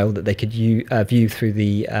 viewable file that they could view through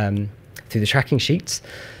the tracking sheets.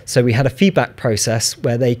 So we had a feedback process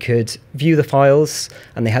where they could view the files,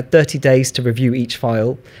 and they had 30 days to review each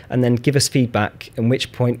file and then give us feedback, at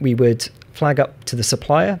which point we would flag up to the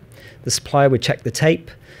supplier. The supplier would check the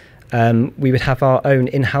tape. We would have our own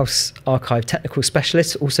in-house archive technical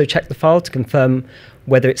specialists also check the file to confirm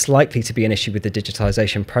whether it's likely to be an issue with the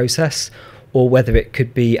digitisation process or whether it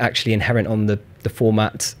could be actually inherent on the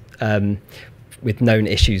format with known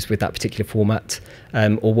issues with that particular format,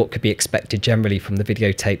 or what could be expected generally from the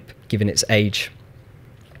videotape given its age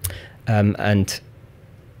and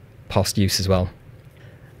past use as well.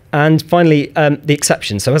 And finally, the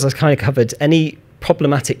exceptions. So as I kind of covered, any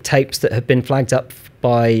problematic tapes that have been flagged up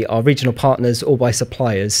by our regional partners or by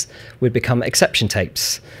suppliers would become exception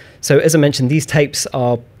tapes. So as I mentioned, these tapes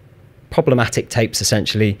are problematic tapes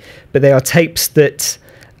essentially, but they are tapes that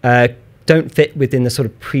don't fit within the sort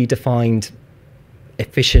of predefined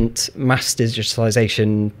efficient mass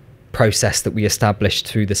digitalisation process that we established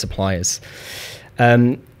through the suppliers.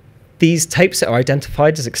 These tapes that are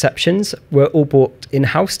identified as exceptions were all brought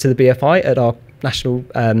in-house to the BFI at our National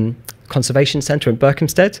Conservation Centre in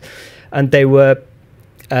Berkhamsted, and they were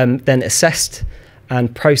then assessed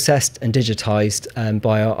and processed and digitised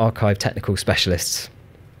by our archive technical specialists.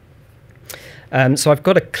 So I've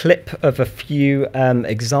got a clip of a few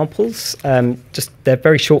examples. They're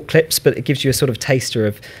very short clips, but it gives you a sort of taster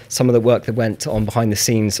of some of the work that went on behind the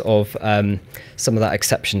scenes of some of that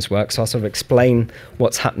exceptions work. So I'll sort of explain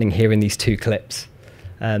what's happening here in these two clips.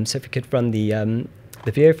 So if you could run the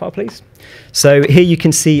video file, please. So here you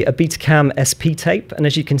can see a Betacam SP tape, and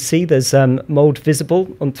as you can see, there's mold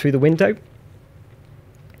visible on through the window,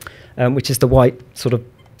 which is the white sort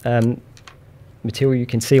of material you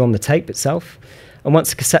can see on the tape itself. And once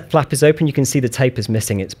the cassette flap is open, you can see the tape is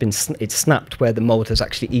missing. It's snapped where the mold has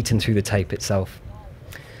actually eaten through the tape itself.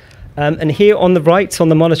 And here on the right, on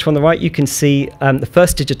the monitor on the right, you can see the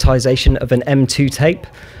first digitisation of an M2 tape.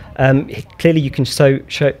 Clearly, you can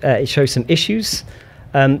it shows some issues.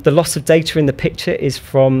 The loss of data in the picture is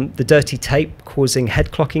from the dirty tape causing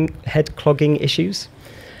head clogging issues.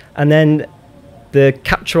 And then the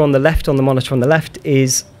capture on the left, on the monitor on the left,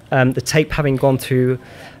 is the tape having gone through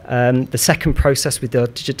the second process with the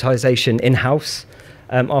digitisation in-house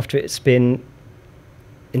after it's been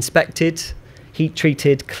inspected, heat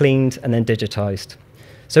treated, cleaned, and then digitised.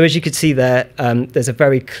 So as you can see there, there's a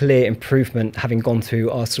very clear improvement having gone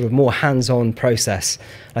through our sort of more hands-on process.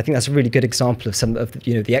 I think that's a really good example of some of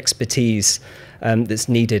the expertise that's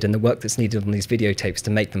needed and the work that's needed on these videotapes to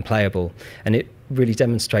make them playable. And it really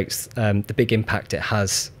demonstrates the big impact it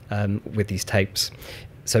has with these tapes.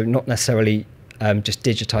 So not necessarily just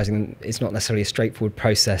digitising them, it's not necessarily a straightforward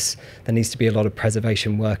process. There needs to be a lot of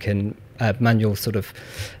preservation work and manual sort of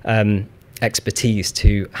expertise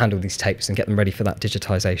to handle these tapes and get them ready for that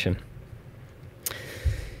digitisation.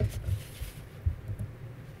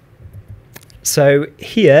 So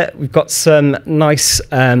here we've got some nice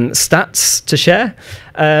stats to share.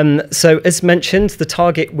 So as mentioned, the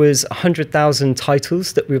target was 100,000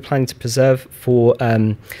 titles that we were planning to preserve for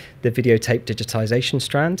the videotape digitisation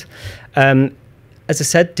strand. As I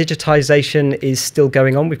said, digitisation is still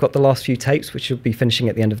going on. We've got the last few tapes, which will be finishing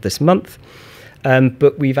at the end of this month.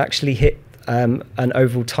 But we've actually hit an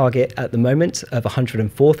overall target at the moment of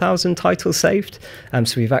 104,000 titles saved.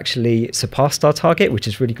 So we've actually surpassed our target, which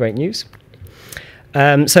is really great news.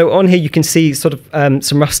 So on here you can see sort of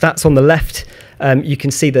some rough stats on the left. You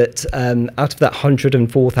can see that out of that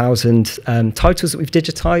 104,000 titles that we've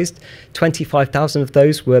digitised, 25,000 of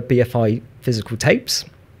those were BFI physical tapes.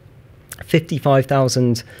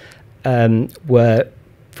 55,000 were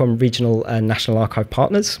from regional and National Archive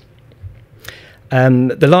partners.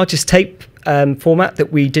 The largest tape format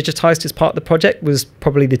that we digitised as part of the project was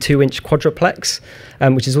probably the 2-inch quadruplex,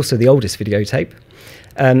 which is also the oldest videotape.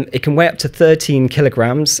 It can weigh up to 13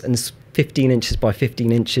 kilograms and is 15 inches by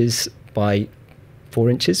 15 inches by 4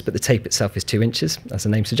 inches, but the tape itself is 2 inches, as the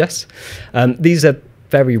name suggests. These are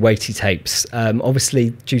very weighty tapes.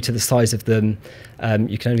 Obviously, due to the size of them,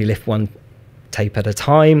 you can only lift one tape at a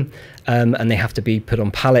time, and they have to be put on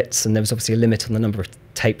pallets, and there was obviously a limit on the number of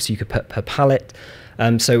tapes you could put per pallet.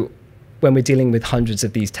 So when we're dealing with hundreds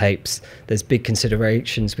of these tapes, there's big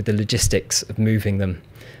considerations with the logistics of moving them,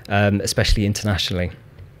 especially internationally.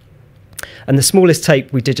 And the smallest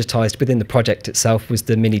tape we digitised within the project itself was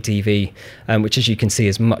the Mini DV, which, as you can see,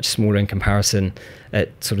 is much smaller in comparison at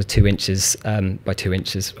sort of 2 inches by 2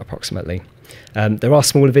 inches approximately. There are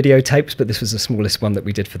smaller videotapes, but this was the smallest one that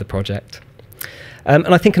we did for the project. And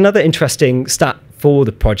I think another interesting stat for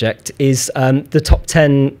the project is the top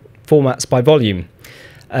 10 formats by volume.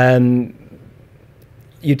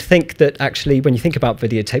 You'd think that actually, when you think about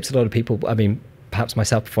videotapes, a lot of people, I mean, perhaps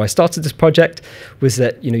myself before I started this project, was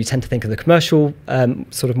that you tend to think of the commercial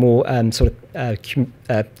sort of more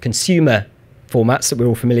consumer formats that we're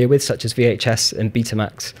all familiar with, such as VHS and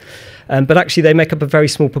Betamax. But actually, they make up a very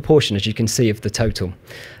small proportion, as you can see, of the total.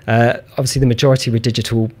 Obviously, the majority were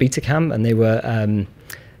digital Betacam, and they were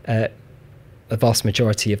a vast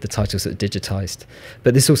majority of the titles that are digitised.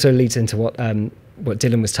 But this also leads into what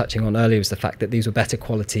Dylan was touching on earlier, was the fact that these were better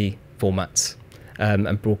quality formats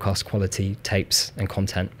and broadcast quality tapes and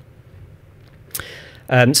content.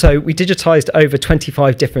 So we digitised over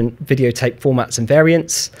 25 different videotape formats and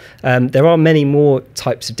variants. There are many more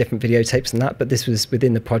types of different videotapes than that, but this was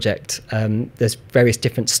within the project. There's various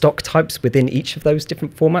different stock types within each of those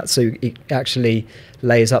different formats, so it actually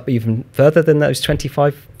layers up even further than those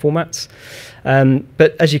 25 formats.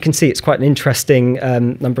 But as you can see, it's quite an interesting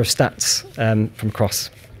number of stats from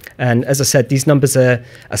across. And as I said, these numbers are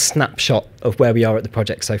a snapshot of where we are at the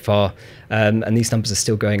project so far. And these numbers are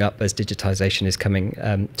still going up as digitisation is coming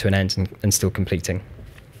to an end and still completing.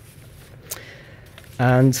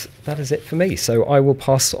 And that is it for me. So I will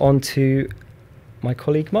pass on to my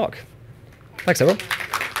colleague, Mark. Thanks, everyone.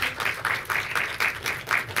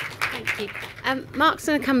 Thank you. Mark's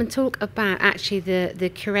going to come and talk about actually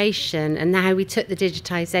the curation and how we took the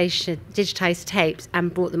digitised tapes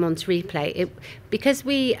and brought them onto Replay. Because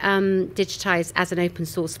we digitised as an open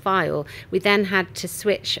source file, we then had to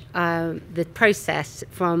switch the process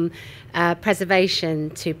from preservation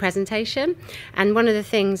to presentation. And one of the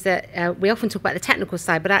things that we often talk about the technical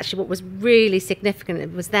side, but actually what was really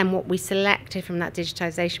significant was then what we selected from that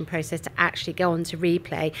digitisation process to actually go on to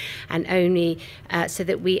Replay, and only so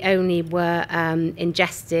that we only were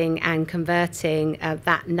ingesting and converting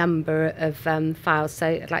that number of files. So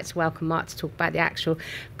I'd like to welcome Mark to talk about the actual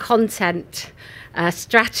content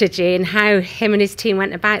strategy and how him and his team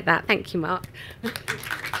went about that. Thank you, Mark.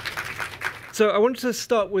 So I wanted to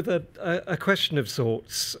start with a question of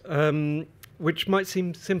sorts, which might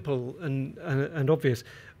seem simple and obvious.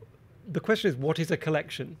 The question is, what is a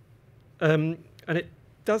collection? And it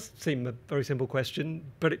does seem a very simple question,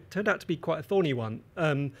 but it turned out to be quite a thorny one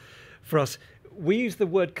for us. We use the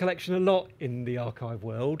word collection a lot in the archive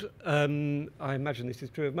world. I imagine this is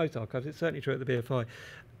true of most archives. It's certainly true at the BFI.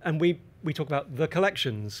 And we talk about the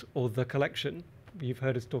collections or the collection. You've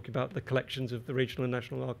heard us talk about the collections of the regional and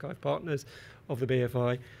national archive partners of the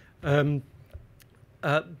BFI.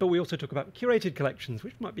 But we also talk about curated collections,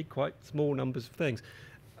 which might be quite small numbers of things.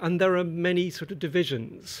 And there are many sort of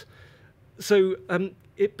divisions. So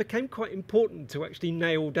it became quite important to actually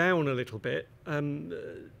nail down a little bit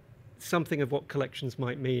something of what collections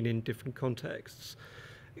might mean in different contexts.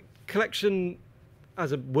 Collection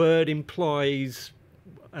as a word implies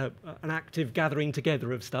an active gathering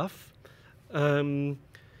together of stuff. It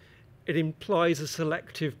implies a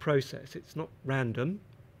selective process. It's not random.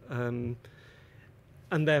 And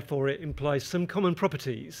therefore it implies some common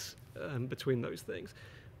properties between those things.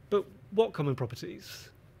 But what common properties?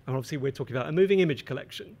 And obviously we're talking about a moving image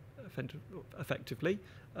collection, effectively,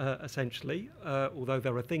 essentially, although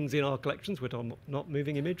there are things in our collections which are not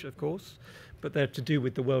moving image, of course, but they're to do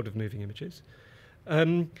with the world of moving images.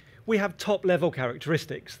 We have top-level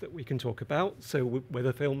characteristics that we can talk about, so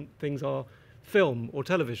whether things are film or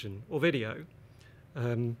television or video.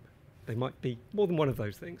 They might be more than one of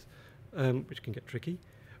those things, which can get tricky.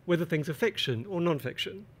 Whether things are fiction or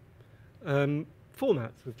non-fiction.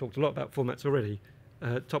 Formats, we've talked a lot about formats already.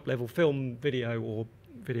 Top-level film, video or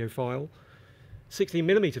video file.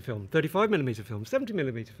 16mm film, 35mm film,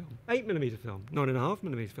 70mm film, 8mm film,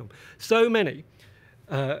 9.5mm film. So many.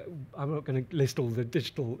 I'm not going to list all the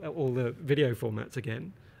video formats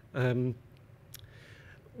again.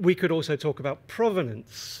 We could also talk about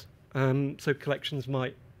provenance. So collections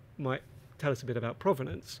might tell us a bit about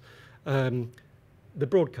provenance. The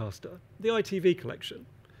broadcaster, the ITV collection,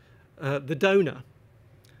 the donor,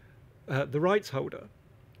 the rights holder,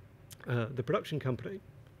 the production company,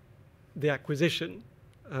 the acquisition.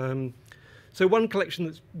 So one collection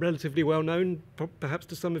that's relatively well known, perhaps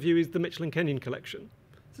to some of you, is the Mitchell and Kenyon collection.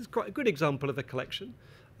 This is quite a good example of a collection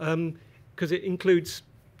because it includes,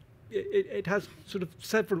 it has sort of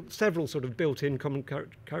several sort of built-in common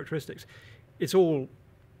characteristics. It's all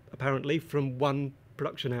apparently from one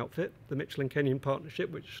production outfit, the Mitchell and Kenyon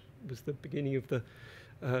partnership, which was the beginning of the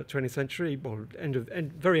 20th century, or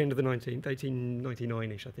very end of the 19th,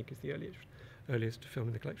 1899-ish, I think is the earliest film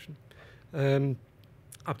in the collection,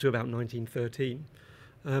 up to about 1913.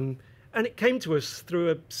 And it came to us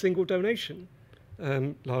through a single donation,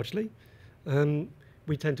 largely.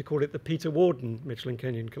 We tend to call it the Peter Warden Mitchell and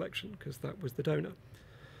Kenyon collection, because that was the donor.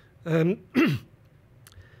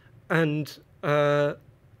 And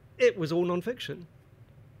it was all non-fiction,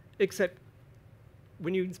 except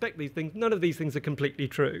when you inspect these things, none of these things are completely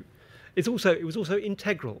true. It was also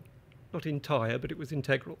integral, not entire, but it was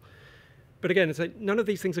integral. But again, none of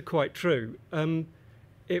these things are quite true.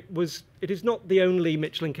 It is not the only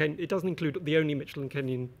Mitchell and Kenyon. It doesn't include the only Mitchell and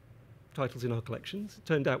Kenyon titles in our collections. It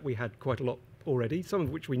turned out we had quite a lot already, some of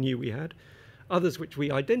which we knew we had, others which we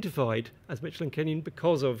identified as Mitchell and Kenyon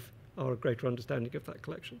because of our greater understanding of that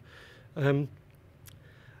collection.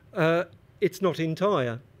 It's not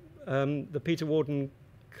entire. The Peter Warden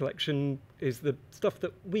collection is the stuff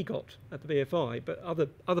that we got at the BFI, but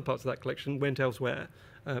other parts of that collection went elsewhere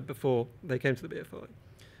before they came to the BFI.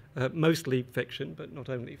 Mostly fiction, but not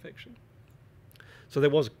only fiction. So there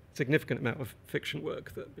was a significant amount of fiction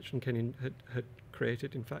work that Mitchell and Kenyon had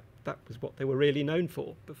created. In fact, that was what they were really known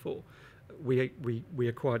for before we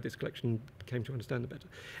acquired this collection and came to understand it better.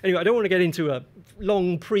 Anyway, I don't want to get into a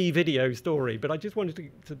long pre-video story, but I just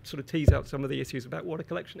wanted to sort of tease out some of the issues about what a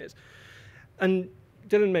collection is. And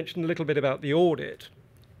Dylan mentioned a little bit about the audit.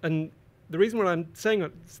 And the reason why I'm saying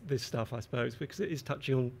this stuff, I suppose, because it is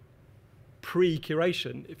touching on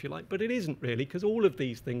pre-curation, if you like, but it isn't really, because all of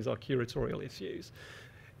these things are curatorial issues.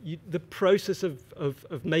 the process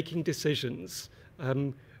of making decisions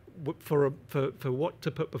for what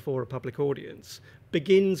to put before a public audience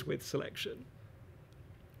begins with selection.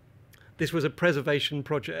 This was a preservation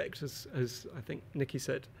project, as I think Nikki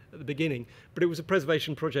said at the beginning, but it was a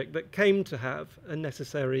preservation project that came to have a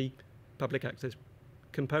necessary public access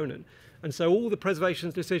component. And so all the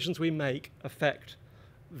preservation decisions we make affect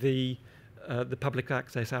the public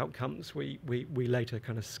access outcomes we later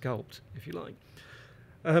kind of sculpt, if you like.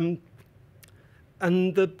 And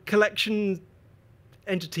the collection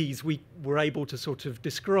entities we were able to sort of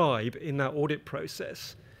describe in that audit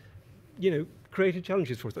process, created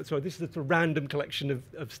challenges for us. So this is a random collection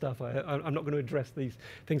of stuff. I'm not going to address these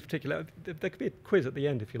things particularly. There could be a quiz at the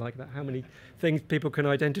end, if you like, about how many things people can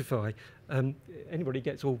identify. Anybody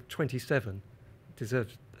gets all 27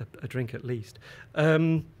 deserves a drink at least.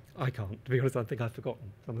 I can't, to be honest. I think I've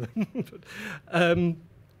forgotten some of them.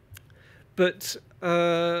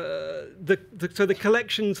 So the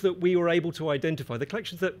collections that we were able to identify, the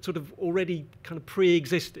collections that sort of already kind of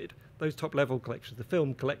pre-existed, those top-level collections, the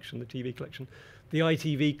film collection, the TV collection, the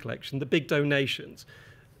ITV collection, the big donations,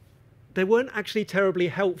 they weren't actually terribly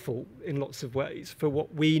helpful in lots of ways for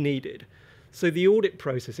what we needed. So the audit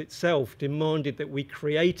process itself demanded that we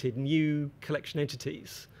created new collection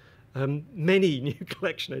entities, many new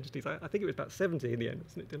collection entities. I think it was about 70 in the end,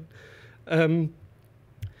 wasn't it, Dylan?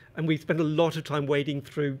 And we spent a lot of time wading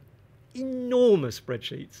through enormous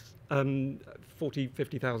spreadsheets. 40,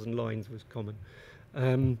 50,000 lines was common.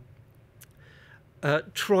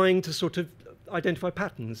 Trying to sort of identify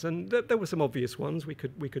patterns, and there were some obvious ones. We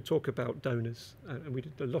could talk about donors, and we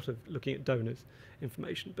did a lot of looking at donors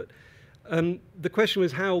information. But the question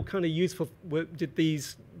was, how kind of useful did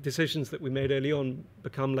these decisions that we made early on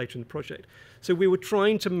become later in the project? So we were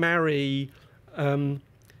trying to marry the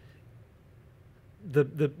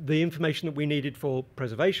information that we needed for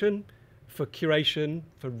preservation, for curation,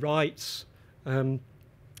 for rights, and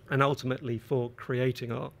ultimately for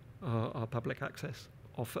creating our public access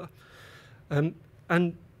offer. And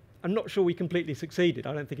I'm not sure we completely succeeded.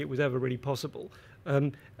 I don't think it was ever really possible.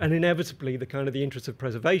 And inevitably, the interests of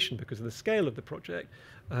preservation, because of the scale of the project,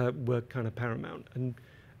 were kind of paramount. And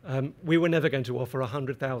we were never going to offer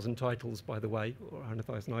 100,000 titles, by the way, or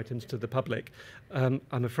 100,000 items to the public. I'm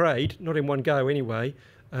afraid, not in one go anyway,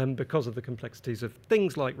 because of the complexities of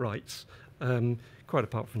things like rights, quite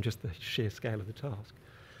apart from just the sheer scale of the task.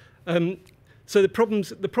 So the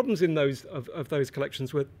problems in those of those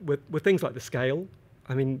collections were things like the scale.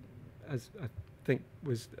 I mean, as I think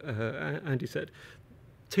was Andy said,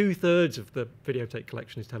 2/3 of the videotape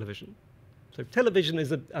collection is television. So television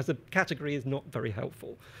as a category is not very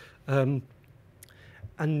helpful, and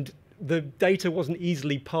the data wasn't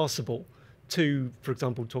easily parsable to, for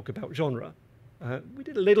example, talk about genre. We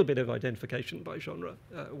did a little bit of identification by genre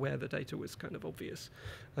where the data was kind of obvious.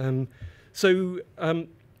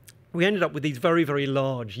 We ended up with these very, very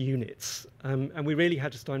large units, and we really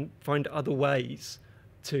had to find other ways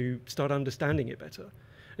to start understanding it better.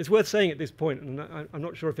 It's worth saying at this point, and I'm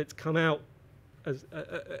not sure if it's come out as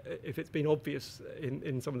if it's been obvious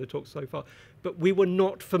in some of the talks so far, but we were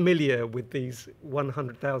not familiar with these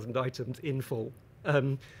 100,000 items in full.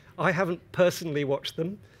 I haven't personally watched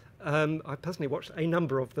them. I personally watched a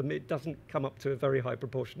number of them. It doesn't come up to a very high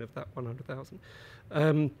proportion of that 100,000.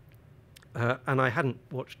 And I hadn't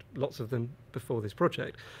watched lots of them before this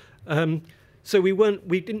project. So it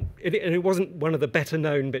wasn't one of the better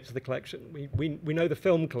known bits of the collection. We know the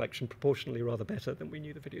film collection proportionally rather better than we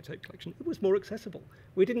knew the videotape collection. It was more accessible.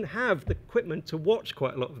 We didn't have the equipment to watch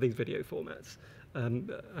quite a lot of these video formats.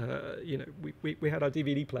 We had our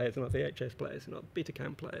DVD players and our VHS players and our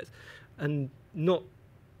Betacam players, and not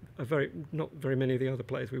very many of the other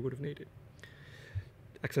players we would have needed,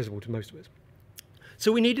 accessible to most of us.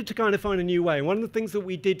 So we needed to kind of find a new way. And one of the things that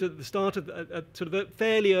we did at the start of sort of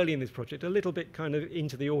fairly early in this project, a little bit kind of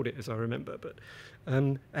into the audit, as I remember, but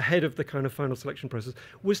ahead of the kind of final selection process,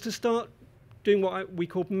 was to start doing what we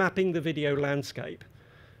called mapping the video landscape.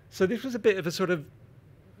 So this was a bit of a sort of,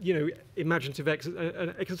 imaginative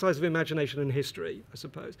exercise of imagination and history, I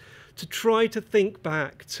suppose, to try to think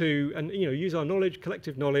back to and use our knowledge,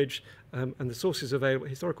 collective knowledge, and the sources available,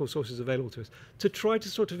 historical sources available to us, to try to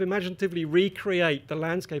sort of imaginatively recreate the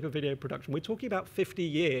landscape of video production. We're talking about 50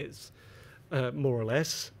 years, more or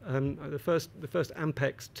less. The first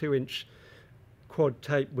Ampex 2-inch quad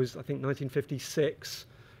tape was, I think, 1956.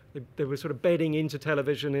 They were sort of bedding into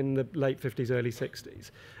television in the late 50s, early 60s,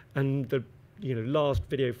 and the last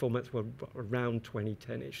video formats were around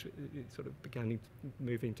 2010-ish. It sort of began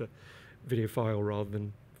moving to video file rather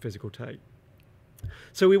than physical tape.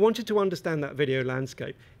 So we wanted to understand that video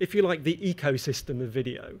landscape, if you like, the ecosystem of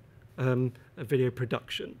video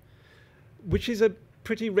production, which is a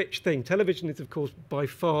pretty rich thing. Television is, of course, by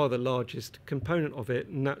far the largest component of it,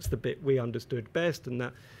 and that's the bit we understood best, and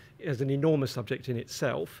that is an enormous subject in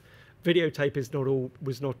itself. Videotape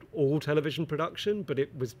was not all television production, but it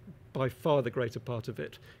was by far the greater part of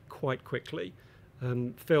it quite quickly.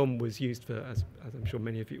 Film was used for, as I'm sure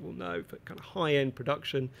many of you will know, for kind of high-end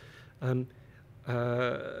production.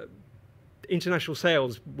 International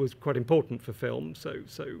sales was quite important for film,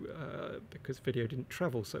 because video didn't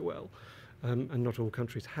travel so well, and not all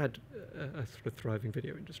countries had a sort of thriving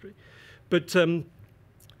video industry. But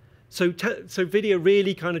so video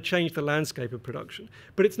really kind of changed the landscape of production.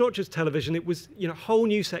 But it's not just television; it was, you know, whole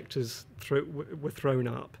new sectors were thrown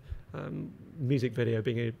up. Music video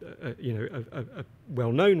being a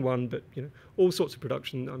well-known one, but, you know, all sorts of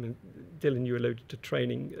production. I mean, Dylan, you alluded to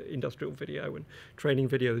training, industrial video and training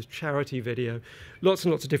video. There's charity video, lots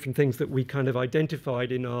and lots of different things that we kind of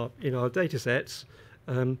identified in our data sets,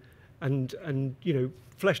 and you know,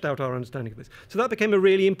 fleshed out our understanding of this. So that became a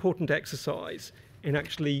really important exercise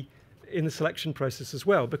in the selection process as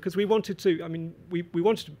well, because we wanted to, I mean, we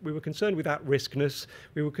were concerned with at-riskness,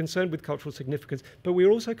 we were concerned with cultural significance, but we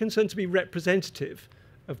were also concerned to be representative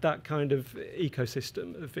of that kind of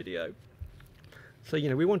ecosystem of video. So, you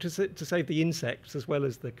know, we wanted to save the insects as well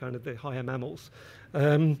as the kind of the higher mammals,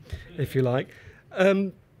 if you like.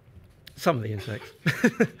 Some of the insects.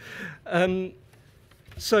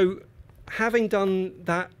 So, having done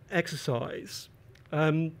that exercise,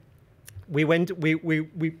 we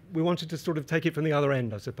wanted to sort of take it from the other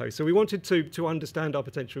end, I suppose. So we wanted to understand our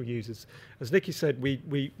potential users. As Nikki said, we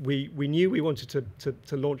knew we wanted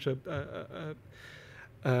to launch an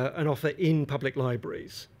offer in public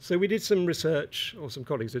libraries. So we did some research, or some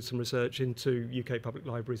colleagues did some research into UK public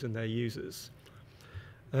libraries and their users.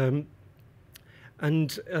 Sort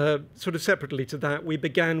of separately to that, we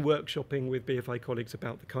began workshopping with BFI colleagues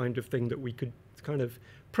about the kind of thing that we could kind of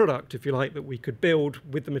product, if you like, that we could build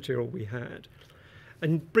with the material we had.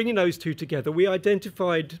 And bringing those two together, we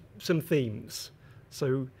identified some themes.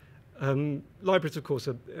 So libraries, of course,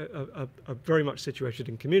 are very much situated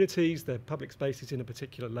in communities. They're public spaces in a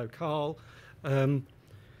particular locale.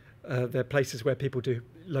 They're places where people do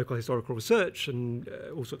local historical research, and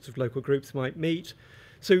all sorts of local groups might meet.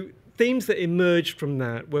 So themes that emerged from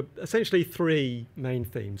that were essentially three main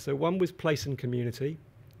themes. So one was place and community.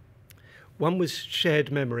 One was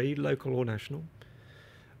shared memory, local or national.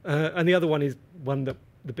 And the other one is one that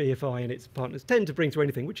the BFI and its partners tend to bring to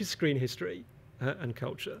anything, which is screen history and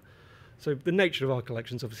culture. So the nature of our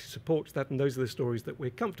collections obviously supports that, and those are the stories that we're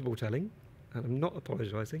comfortable telling, and I'm not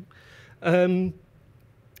apologising.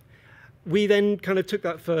 We then kind of took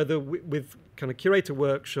that further with kind of curator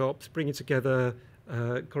workshops, bringing together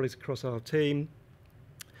colleagues across our team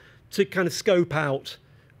to kind of scope out,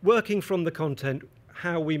 working from the content,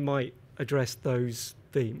 how we might address those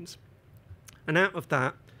themes. And out of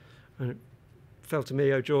that, and it fell to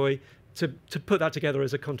me, oh joy, to put that together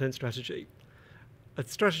as a content strategy. A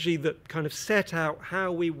strategy that kind of set out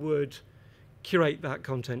how we would curate that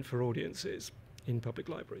content for audiences in public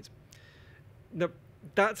libraries. Now,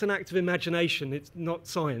 that's an act of imagination. It's not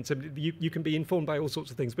science. I mean, you can be informed by all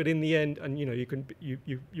sorts of things, but in the end, and you know,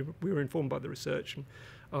 we were informed by the research and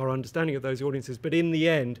our understanding of those audiences. But in the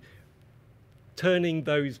end, turning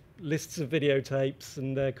those lists of videotapes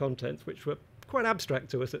and their contents, which were quite abstract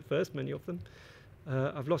to us at first, many of them.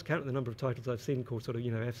 I've lost count of the number of titles I've seen called sort of,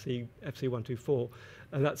 you know, FC124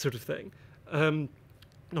 and that sort of thing.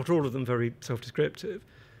 Not all of them very self-descriptive.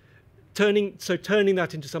 Turning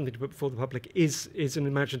that into something to put before the public is an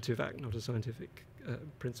imaginative act, not a scientific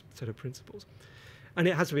set of principles. And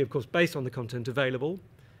it has to be, of course, based on the content available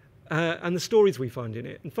and the stories we find in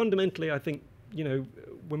it. And fundamentally, I think, you know,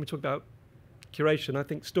 when we talk about curation, I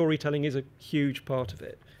think storytelling is a huge part of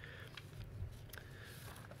it.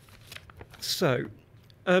 So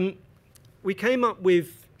we came up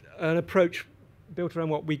with an approach built around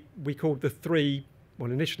what we called the three,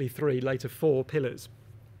 well, initially three, later four pillars.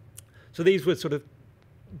 So these were sort of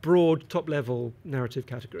broad, top-level narrative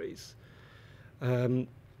categories. They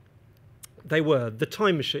were the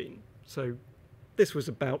time machine. So this was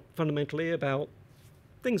fundamentally about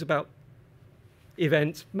things about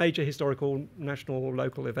events, major historical, national or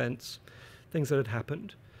local events, things that had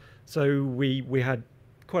happened. So we had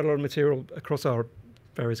quite a lot of material across our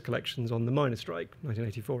various collections on the miners' strike,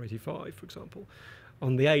 1984-85, for example,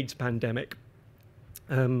 on the AIDS pandemic.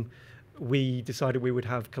 We decided we would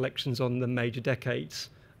have collections on the major decades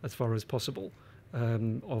as far as possible,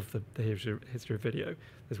 of the history of video.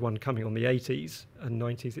 There's one coming on the 80s and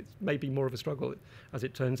 90s. It's maybe more of a struggle, as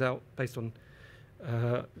it turns out, based on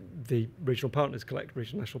the regional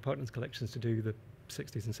national partners collections to do the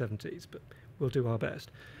 60s and 70s, but we'll do our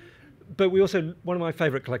best. But we also, one of my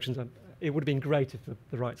favourite collections, it would have been great if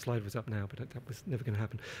the right slide was up now, but that was never going to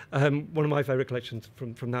happen. One of my favourite collections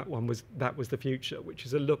from that one was That Was the Future, which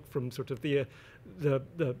is a look from sort of the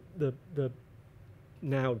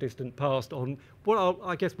now distant past on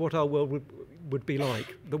I guess what our world would be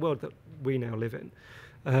like, the world that we now live in.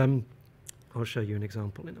 I'll show you an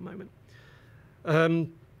example in a moment.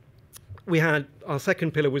 We had, our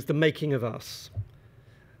second pillar was the making of us.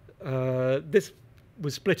 This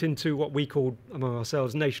was split into what we called among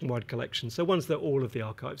ourselves nationwide collections, so ones that all of the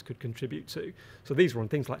archives could contribute to. So these were on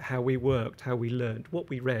things like how we worked, how we learned, what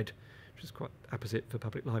we read, which is quite apposite for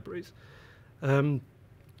public libraries. That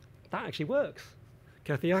actually works.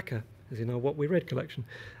 Kathy Acker is in our What We Read collection.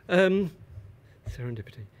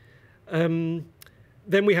 Serendipity.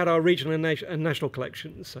 Then we had our regional and national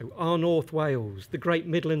collections, so Our North Wales, The Great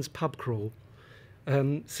Midlands Pub Crawl,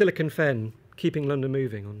 Silicon Fen, Keeping London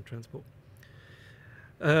Moving on transport.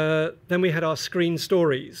 Then we had our screen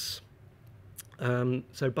stories.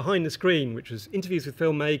 So Behind the Screen, which was interviews with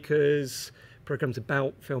filmmakers, programmes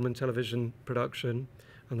about film and television production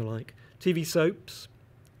and the like. TV soaps,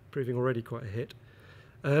 proving already quite a hit.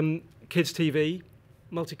 Kids TV,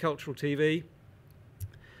 multicultural TV.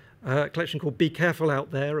 A collection called Be Careful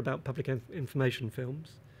Out There about public information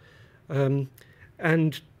films.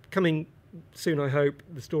 And coming soon, I hope,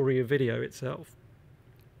 the story of video itself.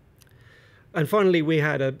 And finally, we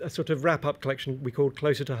had a sort of wrap-up collection we called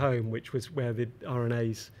Closer to Home, which was where the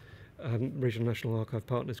RNA's Regional National Archive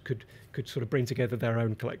partners could sort of bring together their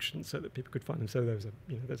own collections so that people could find them. So there was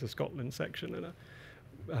there's a Scotland section and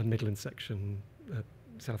a Midlands section, a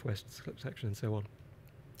Southwest section, and so on.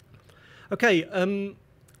 Okay,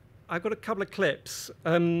 I've got a couple of clips.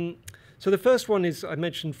 So the first one is, I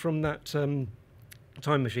mentioned, from that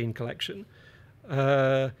Time Machine collection,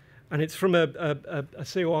 and it's from a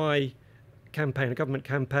COI campaign, a government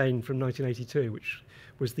campaign from 1982, which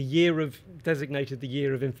was designated the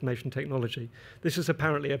year of information technology. This was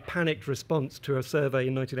apparently a panicked response to a survey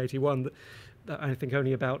in 1981 that I think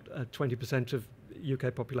only about 20% of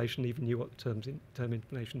UK population even knew what term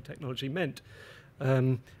information technology meant.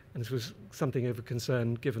 And this was something of a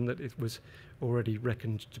concern given that it was already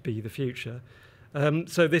reckoned to be the future.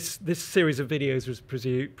 So this series of videos was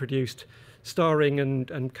produced starring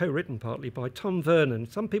and co-written partly by Tom Vernon.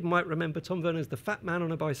 Some people might remember Tom Vernon as the fat man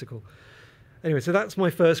on a bicycle. Anyway, so that's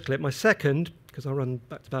my first clip. My second, because I'll run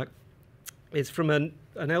back to back, is from an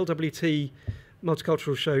LWT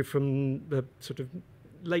multicultural show from the sort of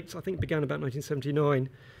late, I think began about 1979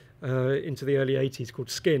 into the early 80s, called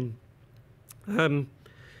Skin. And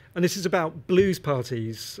this is about blues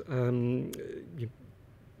parties,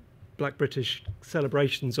 Black British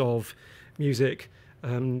celebrations of music,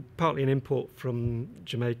 partly an import from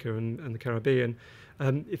Jamaica and the Caribbean.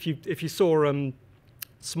 If you saw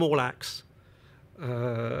Small Axe,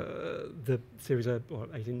 the series,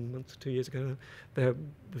 18 months, 2 years ago, there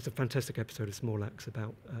was a fantastic episode of Small Axe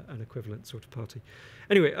about an equivalent sort of party.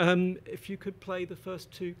 Anyway, if you could play the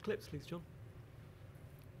first two clips, please, John.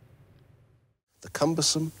 The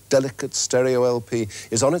cumbersome, delicate stereo LP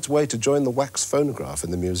is on its way to join the wax phonograph in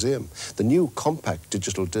the museum. The new compact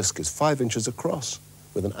digital disc is 5 inches across,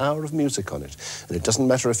 with an hour of music on it. And it doesn't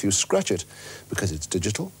matter if you scratch it, because it's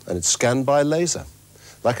digital and it's scanned by laser,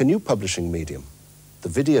 like a new publishing medium, the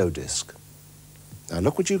video disc. Now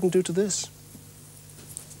look what you can do to this.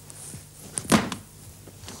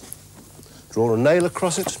 Draw a nail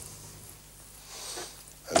across it,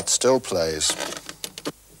 and it still plays.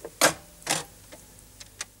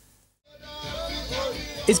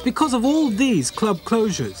 It's because of all these club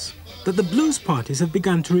closures that the blues parties have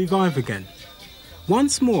begun to revive again.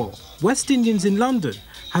 Once more, West Indians in London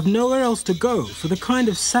have nowhere else to go for the kind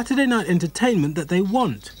of Saturday night entertainment that they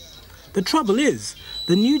want. The trouble is,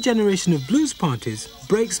 the new generation of blues parties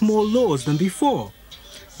breaks more laws than before.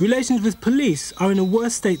 Relations with police are in a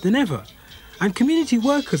worse state than ever, and community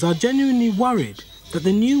workers are genuinely worried that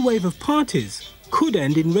the new wave of parties could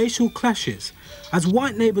end in racial clashes, as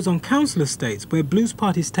white neighbours on council estates where blues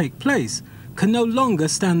parties take place can no longer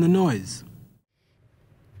stand the noise.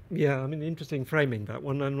 Yeah, I mean, interesting framing, that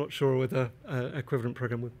one. I'm not sure whether an equivalent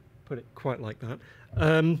programme would put it quite like that.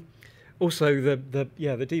 Also,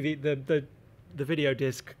 the video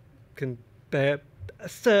disc can bear a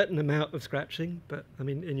certain amount of scratching, but I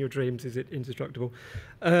mean, in your dreams, is it indestructible?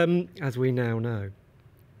 As we now know,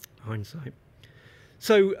 hindsight.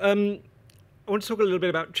 So, want to talk a little bit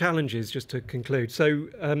about challenges just to conclude. So,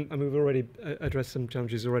 and we've already addressed some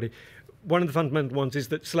challenges already. One of the fundamental ones is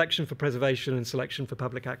that selection for preservation and selection for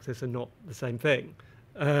public access are not the same thing.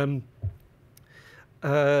 Many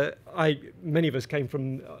of us came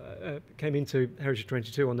into Heritage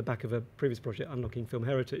 22 on the back of a previous project, Unlocking Film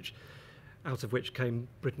Heritage, out of which came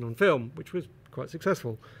Britain on Film, which was quite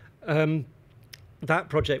successful. That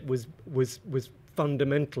project was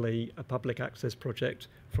fundamentally a public access project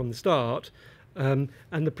from the start, and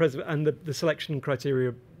the selection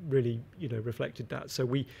criteria really, reflected that. So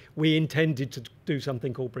we intended to do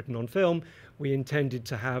something called Britain on Film. We intended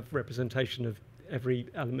to have representation of every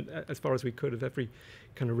element, as far as we could, of every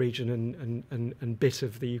kind of region and bit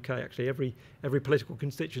of the UK. Actually, every political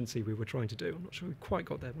constituency we were trying to do. I'm not sure we quite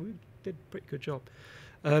got there, but we did a pretty good job.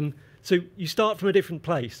 So you start from a different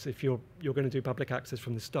place if you're going to do public access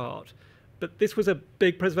from the start. But this was a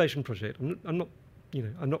big preservation project. I'm not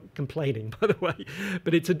complaining, by the way,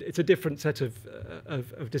 but it's a different set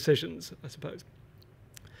of decisions, I suppose.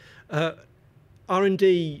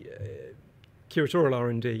 R&D, curatorial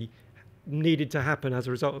R&D, needed to happen as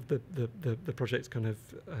a result of the project's kind of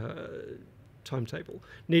timetable.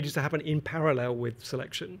 Needed to happen in parallel with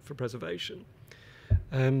selection for preservation.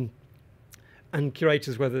 And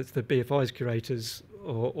curators, whether it's the BFI's curators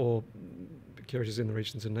or curators in the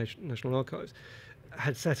regions and National Archives,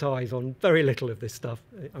 had set eyes on very little of this stuff,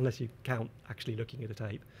 unless you count actually looking at a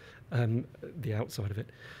tape, the outside of it.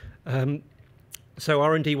 So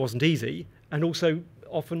R&D wasn't easy, and also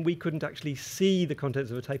often we couldn't actually see the contents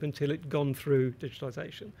of a tape until it'd gone through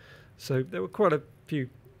digitisation. So there were quite a few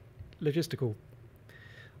logistical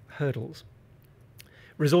hurdles.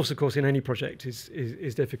 Resource, of course, in any project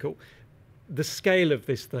is difficult. The scale of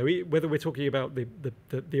this, though, whether we're talking about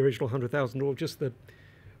the original 100,000 or just the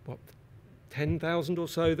 10,000 or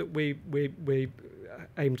so that we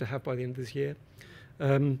aim to have by the end of this year,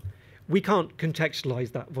 we can't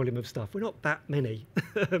contextualise that volume of stuff. We're not that many,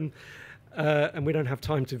 and we don't have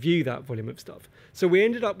time to view that volume of stuff. So we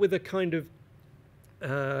ended up with a kind of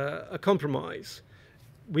a compromise.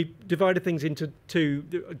 We divided things into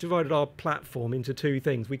divided our platform into two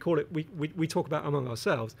things. We call it, we talk about among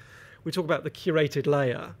ourselves, we talk about the curated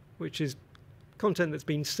layer, which is content that's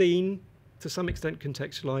been seen, to some extent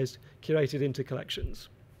contextualized, curated into collections.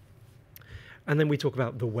 And then we talk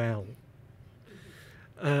about the well.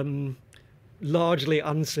 Largely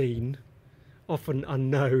unseen, often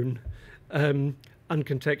unknown,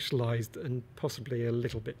 uncontextualized, and possibly a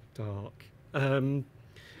little bit dark.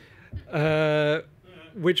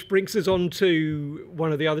 Which brings us on to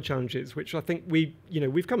one of the other challenges, which I think we've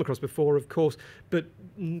come across before, of course, but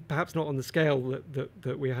perhaps not on the scale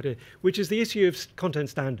that we had here, which is the issue of content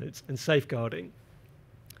standards and safeguarding.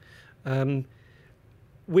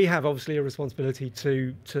 We have obviously a responsibility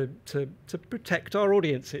to protect our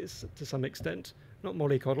audiences to some extent, not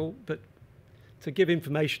mollycoddle, but to give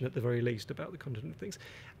information at the very least about the content of things,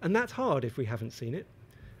 and that's hard if we haven't seen it.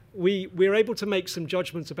 We're able to make some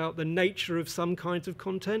judgments about the nature of some kinds of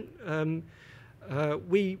content.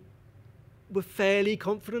 We were fairly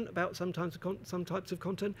confident about some types of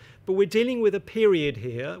content, but we're dealing with a period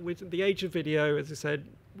here, with the age of video, as I said,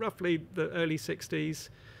 roughly the early 60s,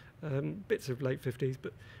 bits of late 50s,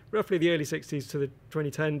 but roughly the early 60s to the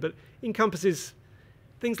 2010, but encompasses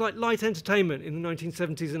things like light entertainment in the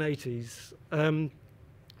 1970s and 80s,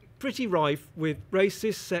 pretty rife with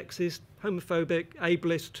racist, sexist, homophobic,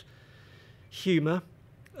 ableist humour,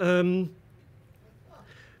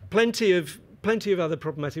 plenty of other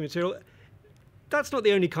problematic material. That's not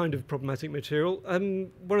the only kind of problematic material.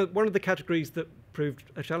 One of the categories that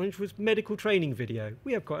proved a challenge was medical training video.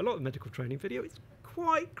 We have quite a lot of medical training video. It's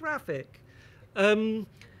quite graphic. I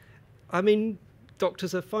mean,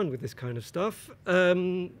 doctors are fine with this kind of stuff.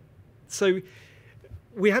 So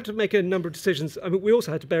we had to make a number of decisions. I mean, we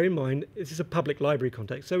also had to bear in mind this is a public library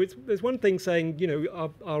context. So there's one thing saying,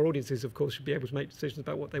 our audiences, of course, should be able to make decisions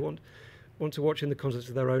about what they want to watch in the context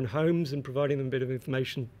of their own homes, and providing them a bit of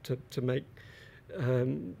information to make,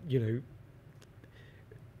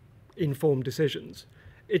 informed decisions.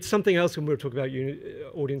 It's something else when we're talking about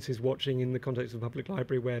audiences watching in the context of a public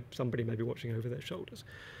library where somebody may be watching over their shoulders.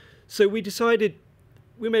 So we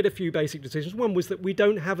made a few basic decisions. One was that we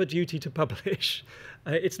don't have a duty to publish.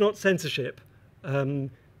 It's not censorship.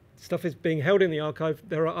 Stuff is being held in the archive.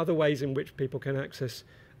 There are other ways in which people can access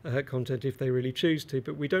content if they really choose to,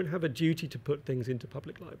 but we don't have a duty to put things into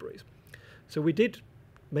public libraries. So we did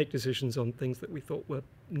make decisions on things that we thought were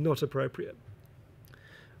not appropriate,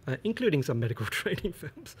 including some medical training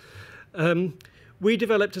films. We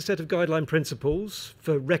developed a set of guideline principles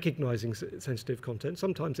for recognising sensitive content.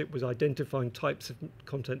 Sometimes it was identifying types of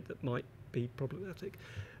content that might be problematic.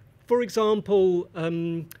 For example,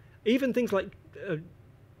 even things like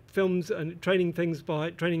films and training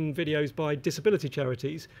videos by disability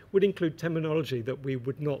charities would include terminology that we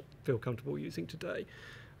would not feel comfortable using today.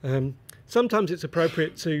 Sometimes it's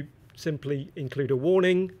appropriate to simply include a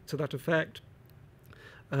warning to that effect.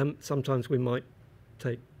 Sometimes we might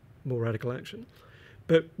take more radical action.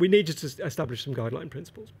 But we needed to establish some guideline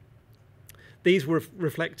principles. These were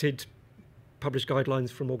reflected published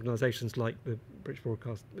guidelines from organisations like the British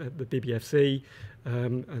Broadcast, the BBFC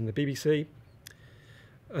and the BBC.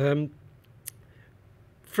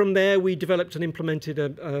 From there, we developed and implemented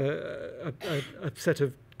a set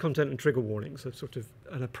of content and trigger warnings, a sort of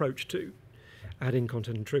an approach to adding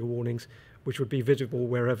content and trigger warnings, which would be visible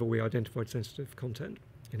wherever we identified sensitive content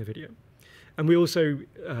in a video. And we also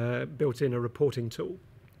built in a reporting tool,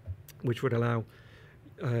 which would allow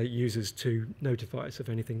users to notify us of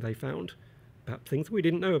anything they found about things we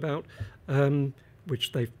didn't know about,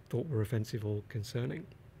 which they thought were offensive or concerning.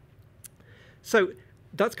 So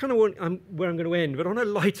that's kind of where I'm going to end. But on a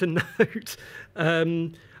lighter note,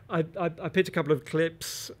 I picked a couple of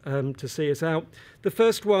clips to see us out. The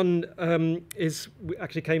first one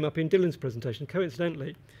actually came up in Dylan's presentation,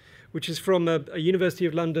 coincidentally, which is from a University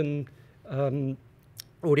of London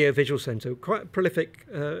audio-visual centre, quite a prolific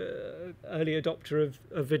early adopter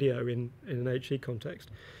of video in an HE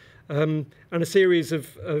context. And a series of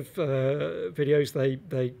videos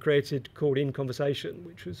they created called In Conversation,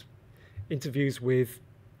 which was interviews with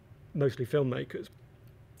mostly filmmakers.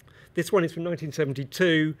 This one is from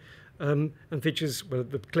 1972 and features, well,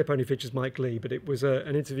 the clip only features Mike Leigh, but it was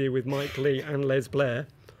an interview with Mike Leigh and Les Blair,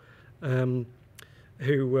 who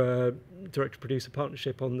director-producer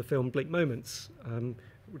partnership on the film Bleak Moments,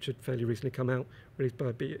 which had fairly recently come out, released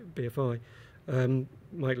by BFI,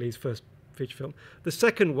 Mike Leigh's first feature film. The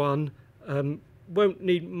second one won't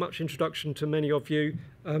need much introduction to many of you.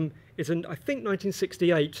 It's an, I think,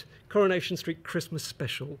 1968 Coronation Street Christmas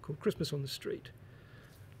special called Christmas on the Street.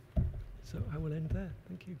 So I will end there.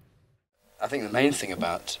 Thank you. I think the main thing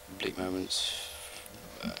about Bleak Moments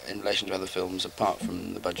in relation to other films, apart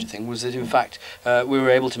from the budget thing, was that in fact we were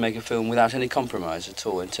able to make a film without any compromise at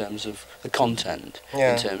all in terms of the content,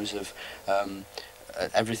 in terms of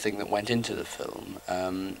everything that went into the film.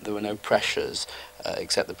 There were no pressures,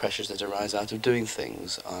 except the pressures that arise out of doing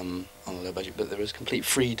things on a low budget, but there was complete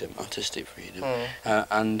freedom, artistic freedom.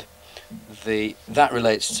 And that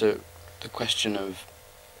relates to the question of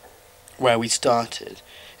where we started,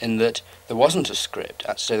 in that there wasn't a script,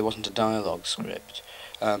 actually there wasn't a dialogue script.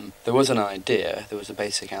 There was an idea, there was a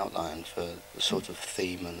basic outline for the sort of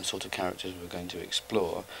theme and the sort of characters we were going to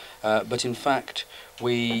explore, but in fact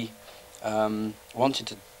we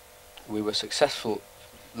we were successful,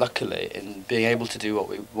 luckily, in being able to do what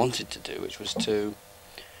we wanted to do, which was to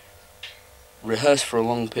rehearse for a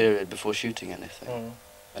long period before shooting anything,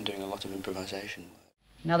 and doing a lot of improvisation.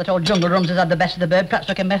 Now that old Jungle Drums has had the best of the bird, perhaps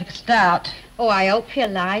we can make a start. Oh, I hope you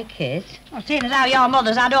like it. Well, seeing as how your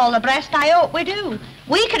mother's had all the breast, I hope we do.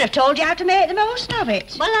 We could have told you how to make the most of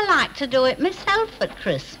it. Well, I like to do it myself at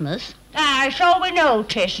Christmas. Aye, so we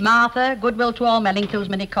notice. Martha, goodwill to all men includes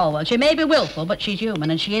Minnie Colwell. She may be willful, but she's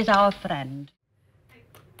human, and she is our friend.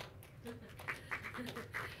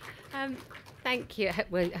 Thank you. I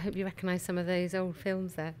hope you recognise some of those old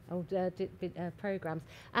films there, old programmes.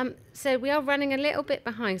 So we are running a little bit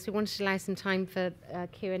behind, so we wanted to allow some time for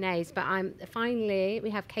Q&As. But finally, we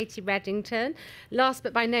have Katie Reddington. Last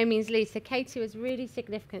but by no means least, so Katie was really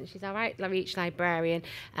significant. She's our outreach librarian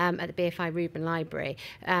at the BFI Reuben Library.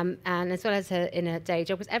 And as well as in her day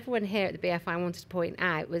job, because everyone here at the BFI, I wanted to point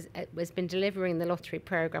out, was been delivering the lottery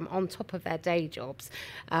programme on top of their day jobs.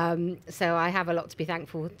 So I have a lot to be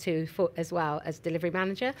thankful to for as well as delivery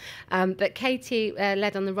manager. But Katie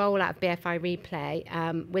led on the rollout of BFI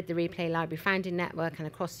Replay with the Replay Library founding network and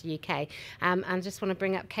across the UK. And I just want to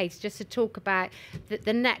bring up Katie just to talk about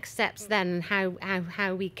the next steps then and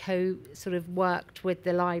how we sort of worked with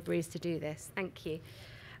the libraries to do this. Thank you.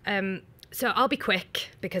 So I'll be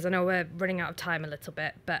quick because I know we're running out of time a little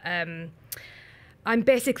bit, but I'm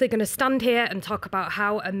basically going to stand here and talk about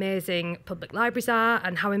how amazing public libraries are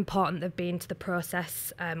and how important they've been to the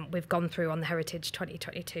process we've gone through on the Heritage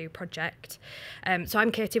 2022 project. So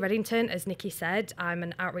I'm Katie Reddington, as Nikki said. I'm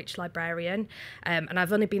an outreach librarian, and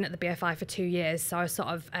I've only been at the BFI for 2 years, so I was sort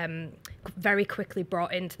of very quickly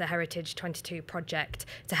brought into the Heritage 22 project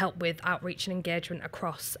to help with outreach and engagement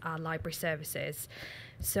across our library services.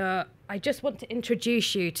 So I just want to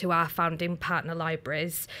introduce you to our founding partner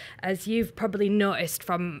libraries. As you've probably noticed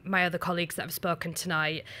from my other colleagues that have spoken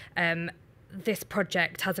tonight, this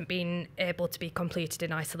project hasn't been able to be completed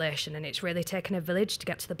in isolation, and it's really taken a village to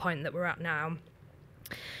get to the point that we're at now.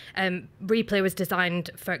 Replay was designed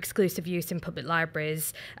for exclusive use in public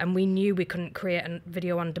libraries, and we knew we couldn't create a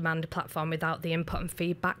video-on-demand platform without the input and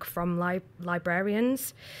feedback from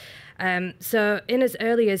librarians. So in as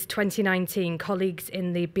early as 2019, colleagues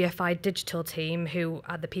in the BFI digital team, who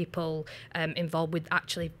are the people involved with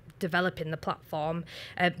actually developing the platform,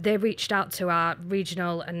 they reached out to our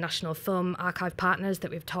regional and national film archive partners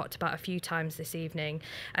that we've talked about a few times this evening,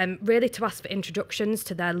 really to ask for introductions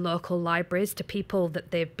to their local libraries, to people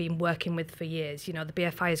that they've been working with for years. You know, the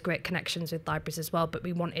BFI has great connections with libraries as well, but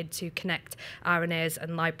we wanted to connect RNAs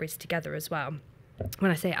and libraries together as well.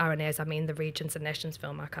 When I say RNAs, I mean the Regions and Nations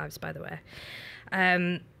Film Archives, by the way.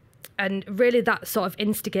 And really that sort of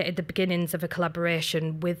instigated the beginnings of a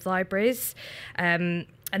collaboration with libraries.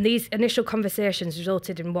 And these initial conversations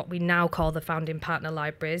resulted in what we now call the founding partner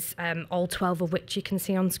libraries, all 12 of which you can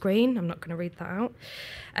see on screen. I'm not going to read that out.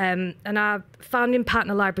 And our founding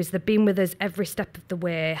partner libraries, they've been with us every step of the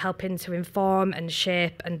way, helping to inform and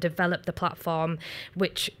shape and develop the platform,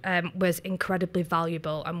 which was incredibly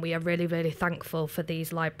valuable. And we are really, really thankful for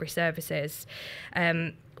these library services.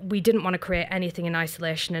 We didn't want to create anything in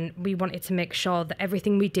isolation, and we wanted to make sure that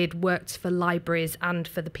everything we did worked for libraries and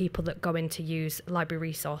for the people that go in to use library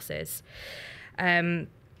resources.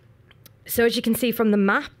 So as you can see from the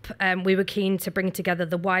map, we were keen to bring together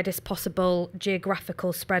the widest possible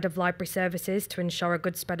geographical spread of library services to ensure a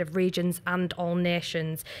good spread of regions and all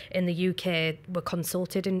nations in the UK were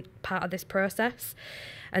consulted in part of this process.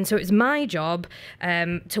 And so it's my job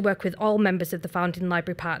to work with all members of the Founding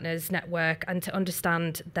Library Partners Network and to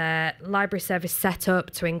understand their library service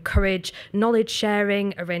setup, to encourage knowledge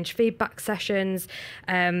sharing, arrange feedback sessions,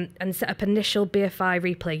 and set up initial BFI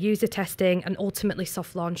Replay user testing, and ultimately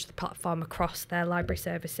soft launch the platform across their library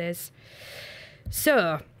services.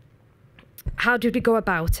 So, how did we go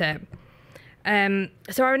about it?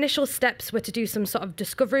 So our initial steps were to do some sort of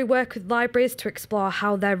discovery work with libraries to explore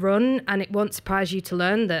how they're run, and it won't surprise you to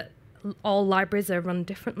learn that all libraries are run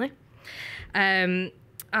differently.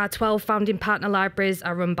 Our 12 founding partner libraries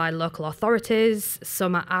are run by local authorities,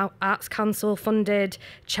 some are Arts Council funded,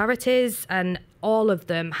 charities, and all of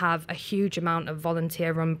them have a huge amount of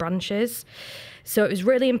volunteer-run branches. So it was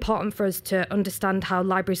really important for us to understand how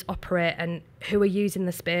libraries operate and who are using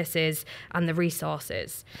the spaces and the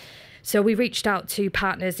resources. So we reached out to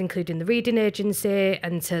partners, including the Reading Agency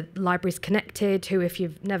and to Libraries Connected, who, if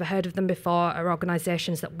you've never heard of them before, are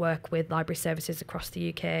organisations that work with library services across the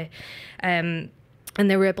UK. And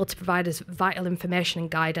they were able to provide us vital information and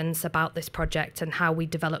guidance about this project and how we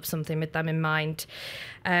develop something with them in mind.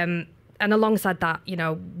 And alongside that, you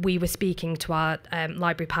know, we were speaking to our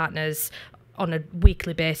library partners on a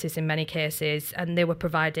weekly basis in many cases, and they were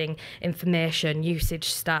providing information,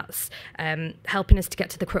 usage stats, helping us to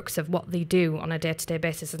get to the crux of what they do on a day-to-day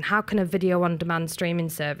basis and how can a video-on-demand streaming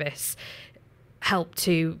service help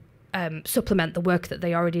to supplement the work that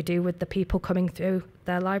they already do with the people coming through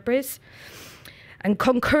their libraries. And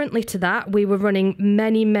concurrently to that, we were running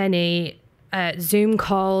many Zoom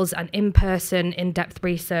calls and in-person in-depth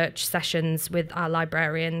research sessions with our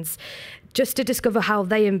librarians just to discover how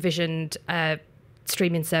they envisioned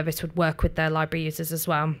streaming service would work with their library users as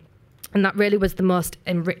well. And that really was the most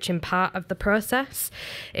enriching part of the process.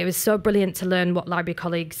 It was so brilliant to learn what library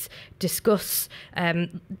colleagues discuss,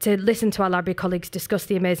 to listen to our library colleagues discuss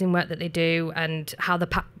the amazing work that they do and how the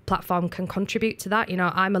platform can contribute to that. You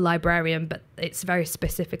know, I'm a librarian, but it's very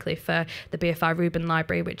specifically for the BFI Reuben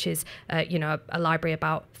Library, which is, you know, a library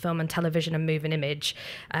about film and television and moving image,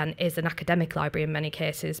 and is an academic library in many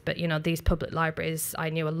cases. But, you know, these public libraries, I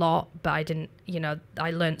knew a lot, but I didn't, you know,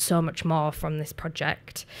 I learned so much more from this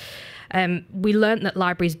project. We learnt that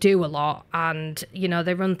libraries do a lot, and, you know,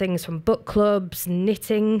 they run things from book clubs,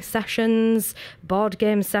 knitting sessions, board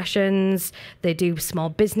game sessions, they do small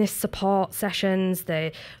business support sessions,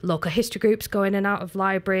 they local history groups go in and out of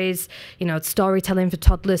libraries, you know, storytelling for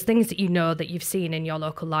toddlers, things that you know that you've seen in your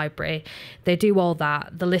local library. They do all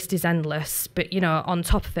that. The list is endless, but, you know, on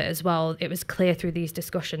top of it as well, it was clear through these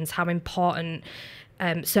discussions how important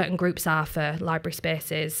certain groups are for library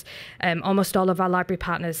spaces. Almost all of our library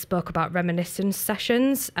partners spoke about reminiscence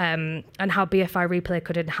sessions and how BFI Replay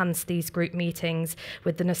could enhance these group meetings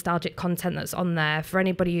with the nostalgic content that's on there. For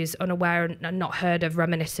anybody who's unaware and not heard of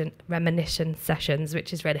reminiscence sessions,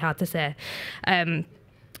 which is really hard to say,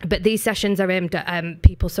 But these sessions are aimed at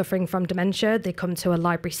people suffering from dementia. They come to a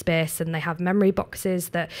library space and they have memory boxes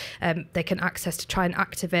that they can access to try and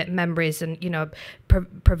activate memories and, you know,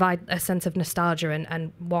 provide a sense of nostalgia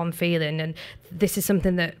and warm feeling. And this is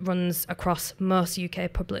something that runs across most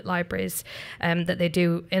UK public libraries, that they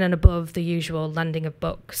do in and above the usual lending of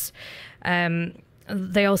books.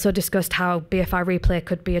 They also discussed how BFI Replay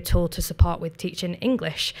could be a tool to support with teaching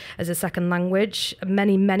English as a second language.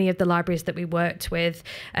 Many of the libraries that we worked with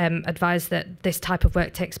advised that this type of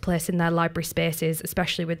work takes place in their library spaces,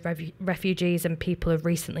 especially with refugees and people who have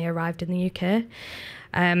recently arrived in the UK.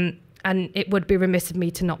 And it would be remiss of me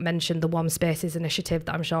to not mention the Warm Spaces initiative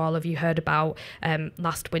that I'm sure all of you heard about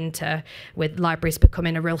last winter, with libraries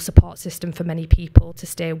becoming a real support system for many people to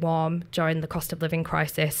stay warm during the cost of living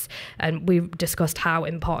crisis. And we discussed how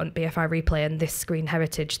important BFI Replay and this screen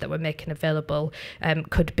heritage that we're making available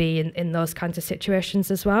could be in those kinds of situations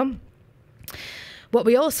as well. What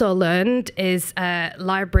we also learned is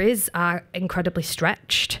libraries are incredibly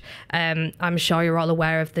stretched. I'm sure you're all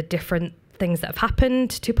aware of the different things that have happened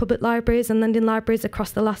to public libraries and lending libraries across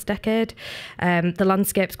the last decade. The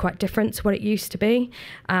landscape's quite different to what it used to be,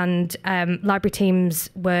 and library teams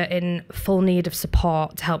were in full need of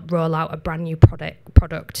support to help roll out a brand new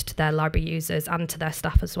product to their library users and to their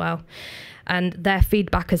staff as well. And their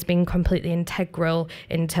feedback has been completely integral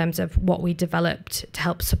in terms of what we developed to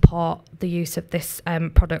help support the use of this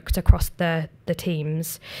product across the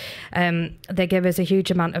teams. They gave us a huge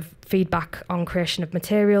amount of feedback on creation of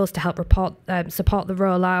materials to help support the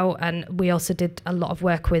rollout, and we also did a lot of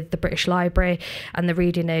work with the British Library and the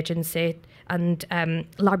Reading Agency and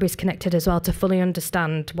Libraries Connected as well to fully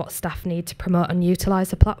understand what staff need to promote and utilise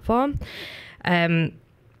the platform.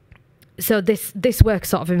 So this work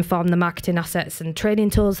sort of informed the marketing assets and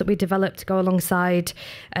training tools that we developed to go alongside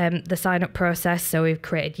the sign-up process. So we've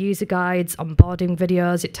created user guides, onboarding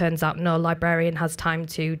videos. It turns out no librarian has time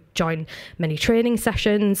to join many training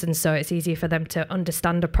sessions, and so it's easier for them to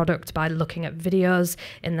understand a product by looking at videos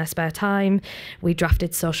in their spare time. We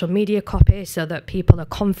drafted social media copy so that people are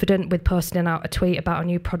confident with posting out a tweet about a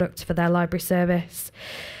new product for their library service.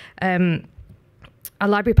 Our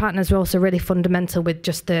library partners were also really fundamental with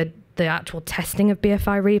just the actual testing of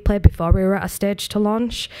BFI Replay before we were at a stage to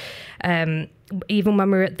launch. Even when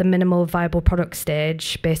we were at the minimal viable product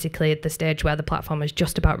stage, basically at the stage where the platform was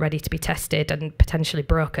just about ready to be tested and potentially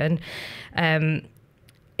broken,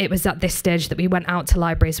 it was at this stage that we went out to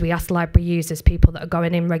libraries. We asked library users, people that are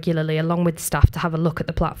going in regularly along with staff, to have a look at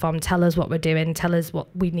the platform, tell us what we're doing, tell us what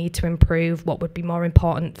we need to improve, what would be more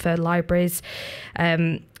important for libraries.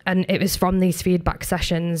 And it was from these feedback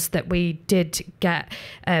sessions that we did get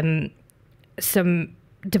some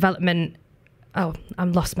development. Oh,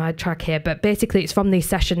 I'm lost my track here. But basically, it's from these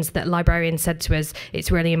sessions that librarians said to us, it's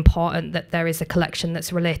really important that there is a collection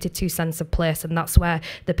that's related to sense of place. And that's where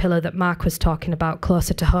the pillar that Mark was talking about,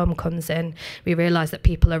 closer to home, comes in. We realised that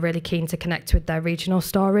people are really keen to connect with their regional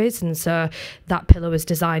stories. And so that pillar was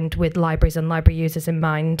designed with libraries and library users in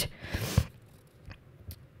mind.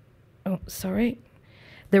 Oh, sorry.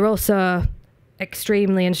 They're also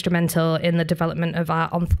extremely instrumental in the development of our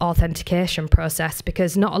authentication process,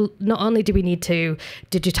 because not only do we need to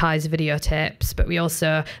digitise videotapes, but we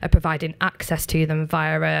also are providing access to them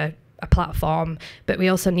via a platform, but we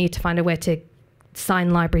also need to find a way to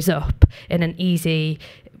sign libraries up in an easy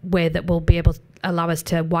way that will be able to allow us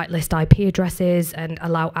to whitelist IP addresses and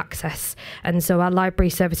allow access. And so our library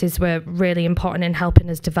services were really important in helping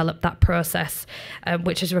us develop that process,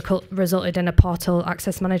 which has resulted in a portal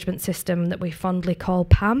access management system that we fondly call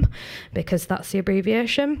PAM, because that's the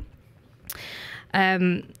abbreviation.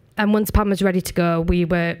 And once PAM was ready to go,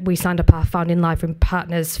 we signed up our founding library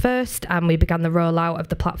partners first, and we began the rollout of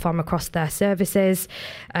the platform across their services,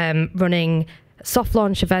 running soft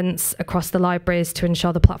launch events across the libraries to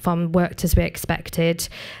ensure the platform worked as we expected,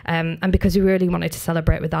 and because we really wanted to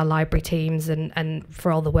celebrate with our library teams and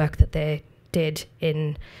for all the work that they did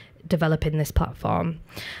in developing this platform.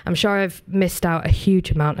 I'm sure I've missed out a huge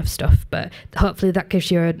amount of stuff, but hopefully that gives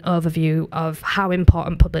you an overview of how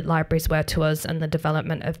important public libraries were to us and the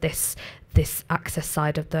development of this access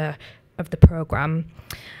side of the programme.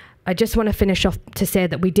 I just want to finish off to say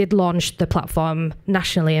that we did launch the platform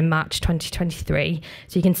nationally in March 2023.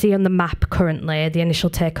 So you can see on the map currently, the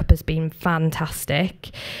initial take-up has been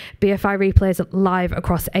fantastic. BFI Replay is live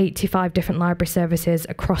across 85 different library services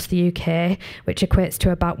across the UK, which equates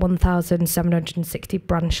to about 1,760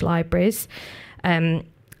 branch libraries.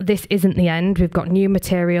 this isn't the end. We've got new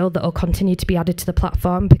material that will continue to be added to the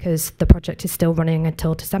platform because the project is still running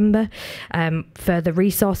until December. Further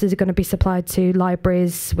resources are going to be supplied to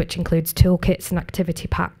libraries, which includes toolkits and activity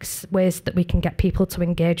packs, ways that we can get people to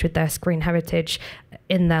engage with their screen heritage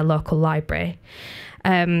in their local library.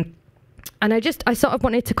 And I sort of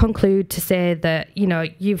wanted to conclude to say that, you know,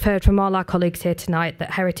 you've heard from all our colleagues here tonight that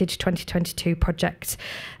Heritage 2022 project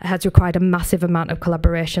has required a massive amount of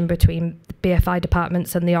collaboration between the BFI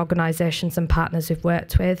departments and the organisations and partners we've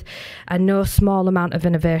worked with, and no small amount of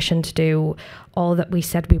innovation to do all that we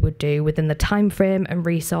said we would do within the time frame and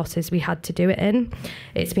resources we had to do it in.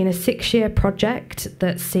 It's been a 6-year project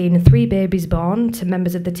that's seen 3 babies born to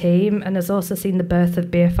members of the team and has also seen the birth of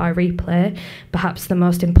BFI Replay, perhaps the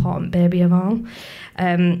most important baby of all.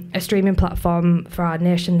 A streaming platform for our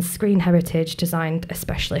nation's screen heritage designed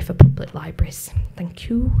especially for public libraries. Thank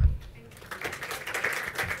you.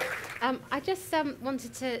 I just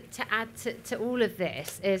wanted to add to all of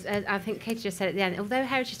this is, I think Katie just said at the end, although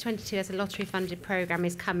Heritage 22 as a lottery-funded programme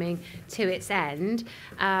is coming to its end,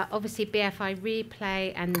 obviously BFI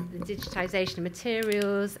Replay and the digitisation of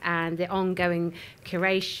materials and the ongoing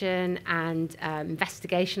curation and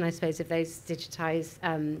investigation, I suppose, of those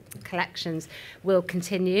digitised collections will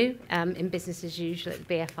continue in business as usual at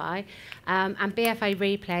BFI. And BFI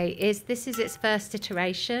Replay is its first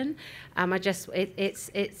iteration.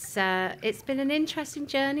 It's been an interesting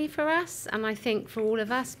journey for us, and I think for all of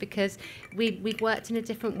us, because we've worked in a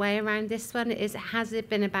different way around this one. Has it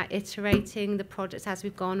been about iterating the projects as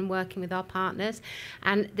we've gone and working with our partners?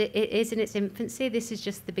 And it is in its infancy. This is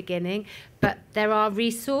just the beginning, but there are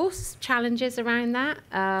resource challenges around that.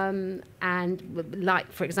 And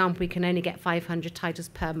like, for example, we can only get 500 titles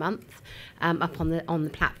per month up on the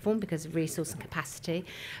platform because of resource and capacity.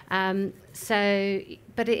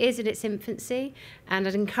 But it is in its infancy, and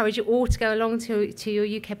I'd encourage you all to go along to your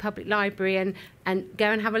UK Public Library and go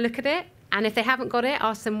and have a look at it. And if they haven't got it,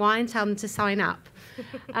 ask them why and tell them to sign up.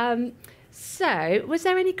 So, was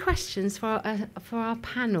there any questions for our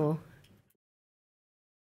panel?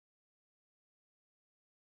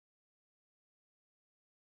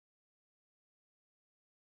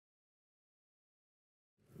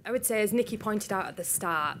 I would say, as Nikki pointed out at the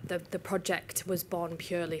start, the project was born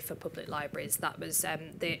purely for public libraries. That was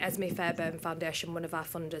the Esme Fairbairn Foundation, one of our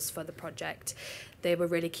funders for the project. They were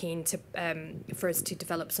really keen to for us to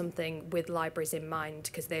develop something with libraries in mind,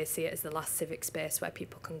 because they see it as the last civic space where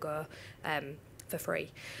people can go for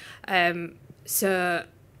free. So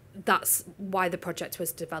that's why the project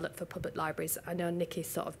was developed for public libraries. I know Nikki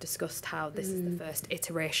sort of discussed how this is the first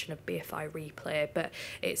iteration of BFI Replay, but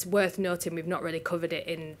it's worth noting we've not really covered it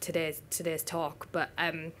in today's talk, but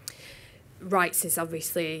rights is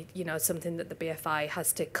obviously, you know, something that the BFI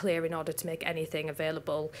has to clear in order to make anything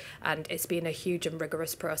available, and it's been a huge and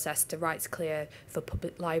rigorous process to rights clear for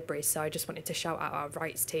public libraries. So I just wanted to shout out our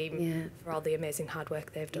rights team for all the amazing hard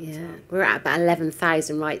work they've done. Yeah, we're at about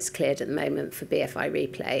 11,000 rights cleared at the moment for BFI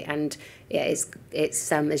Replay, and yeah,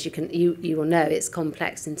 it's as you will know, it's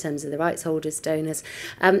complex in terms of the rights holders, donors.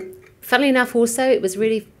 Funnily enough, also it was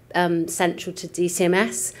really central to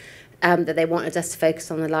DCMS. That they wanted us to focus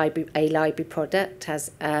on a library product.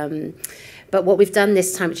 But what we've done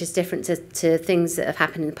this time, which is different to things that have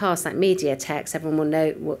happened in the past, like MediaText, everyone will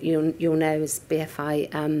know, what you'll know as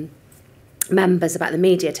BFI members about the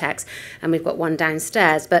MediaText, and we've got one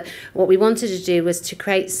downstairs. But what we wanted to do was to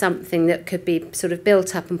create something that could be sort of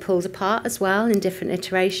built up and pulled apart as well in different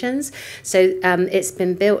iterations. So it's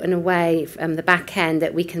been built in a way from the back end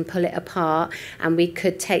that we can pull it apart, and we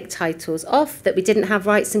could take titles off that we didn't have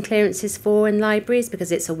rights and clearances for in libraries,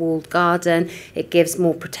 because it's a walled garden. It gives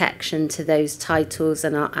more protection to those titles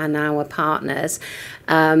and our partners.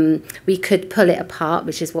 We could pull it apart,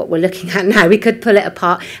 which is what we're looking at now. We could pull it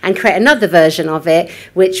apart and create another version of it,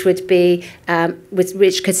 which would be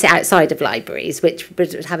which could sit outside of libraries, which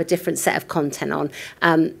would have a different set of content on.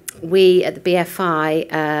 We at the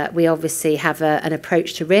BFI, we obviously have an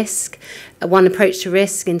approach to risk, one approach to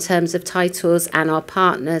risk in terms of titles, and our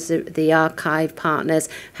partners, the archive partners,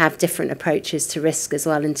 have different approaches to risk as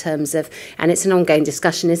well in terms of, and it's an ongoing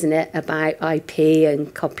discussion, isn't it, about IP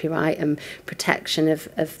and copyright and protection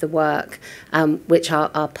of the work, which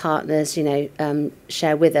our partners, you know,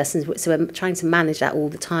 share with us, and so we're trying to manage that all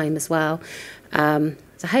the time as well.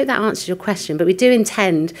 So I hope that answers your question, but we do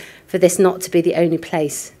intend for this not to be the only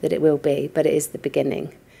place that it will be, but it is the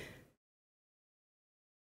beginning.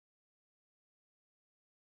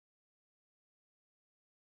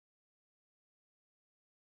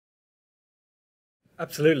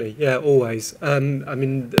 Absolutely, yeah, always. I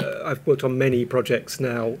mean, I've worked on many projects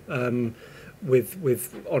now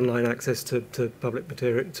with online access to public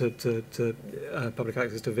material, to public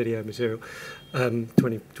access to video material,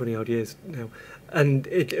 20 odd years now, and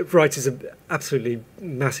rights is an absolutely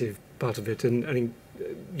massive part of it, and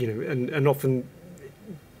and often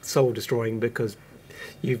soul destroying, because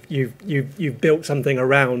you've built something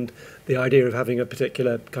around the idea of having a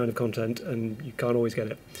particular kind of content, and you can't always get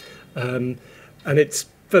it, and it's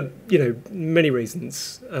for many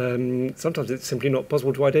reasons. Sometimes it's simply not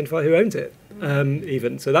possible to identify who owns it,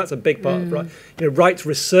 even. So that's a big part of right. Rights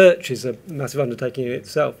research is a massive undertaking in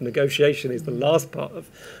itself. Negotiation is the last part of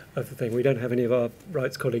the thing. We don't have any of our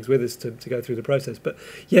rights colleagues with us to go through the process. But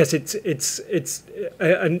yes, and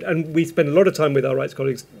we spend a lot of time with our rights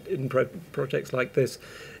colleagues in projects like this,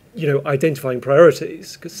 identifying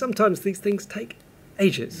priorities, because sometimes these things take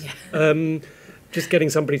ages. Yeah. Just getting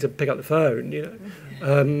somebody to pick up the phone,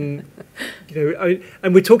 and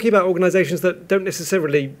we're talking about organisations that don't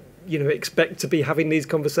necessarily, expect to be having these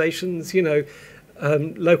conversations.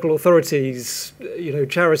 Local authorities,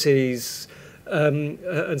 charities,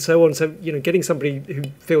 and so on. So getting somebody who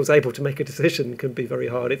feels able to make a decision can be very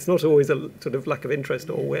hard. It's not always a sort of lack of interest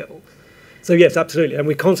or will. So yes, absolutely, and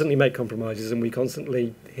we constantly make compromises, and we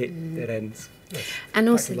constantly hit dead ends. Yes. And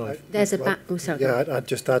also, there's a I'd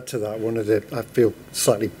just add to that. I feel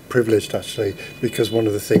slightly privileged actually, because one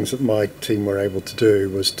of the things that my team were able to do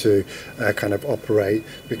was to kind of operate,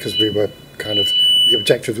 because we were kind of, the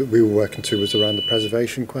objective that we were working to was around the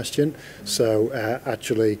preservation question. So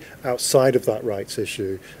actually, outside of that rights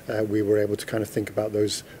issue, we were able to kind of think about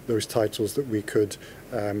those titles that we could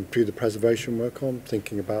do the preservation work on,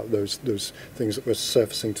 thinking about those things that were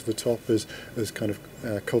surfacing to the top as kind of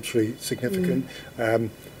culturally significant, and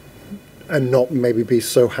not maybe be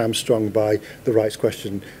so hamstrung by the rights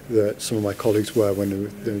question that some of my colleagues were when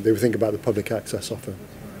they were thinking about the public access offer.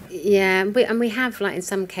 Yeah, and we have, like, in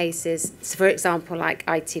some cases, so for example, like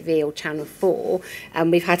ITV or Channel 4,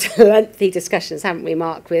 and we've had lengthy discussions, haven't we,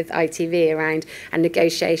 Mark, with ITV around, and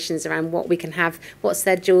negotiations around what we can have, what's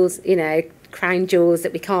their jewels, crown jewels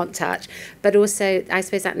that we can't touch, but also I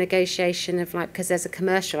suppose that negotiation of, like, because there's a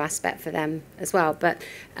commercial aspect for them as well, but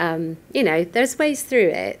there's ways through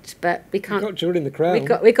it, but we can't. We've got jewel in the crown.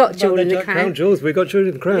 We got jewel in the crown. Crown jewels. We've got jewel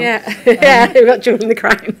in the crown. Yeah, yeah, we've got jewel in the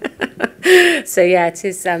crown. So yeah, it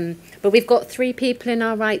is. But we've got 3 people in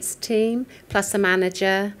our rights team, plus a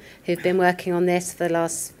manager, who've been working on this for the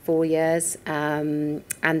last 4 years, and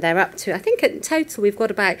they're up to, I think in total we've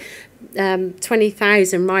got about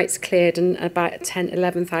 20,000 rights cleared, and about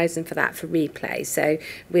 11,000 for that for replay. So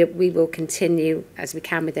we will continue as we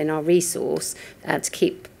can within our resource to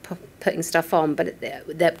keep putting stuff on, but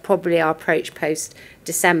that probably our approach post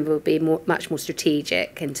December will be much more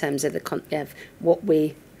strategic in terms of of what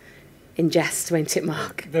we ingest, won't it,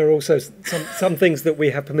 Mark? There are also some things that we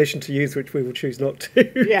have permission to use which we will choose not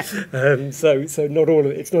to. Yeah. So not all of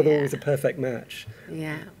it, it's not always a perfect match.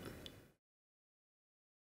 Yeah.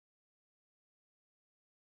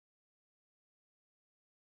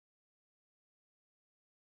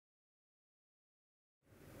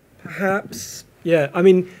 Perhaps, yeah. I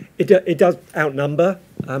mean, it does outnumber.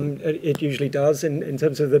 It usually does in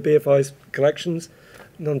terms of the BFI's collections.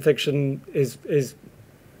 Non-fiction is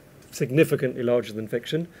significantly larger than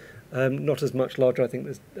fiction. Not as much larger, I think,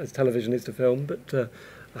 as television is to film, but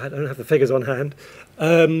I don't have the figures on hand.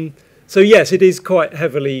 So yes, it is quite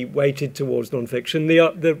heavily weighted towards non-fiction.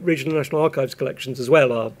 The Regional National Archives collections as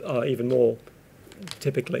well are even more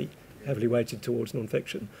typically heavily weighted towards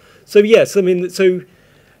non-fiction. So yes, I mean, so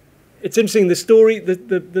it's interesting. The stories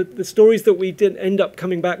that we did end up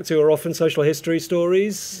coming back to are often social history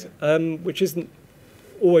stories, which isn't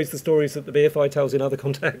always the stories that the BFI tells in other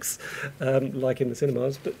contexts, like in the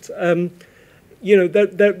cinemas. But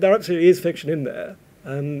there absolutely is fiction in there,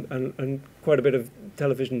 and quite a bit of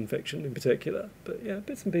television fiction in particular. But yeah,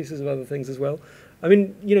 bits and pieces of other things as well. I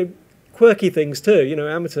mean, quirky things too.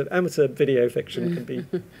 Amateur video fiction can be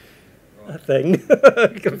a thing.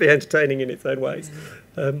 It can be entertaining in its own ways.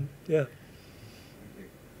 Yeah.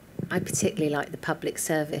 I particularly like the public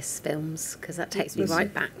service films, because that takes me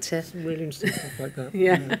right back to some really interesting stuff like that.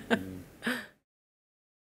 Yeah.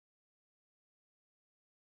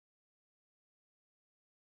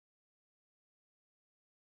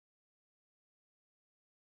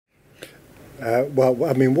 Well,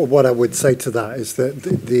 I mean, what I would say to that is that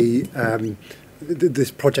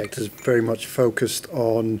this project is very much focused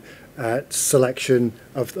on selection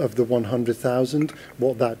of the 100,000.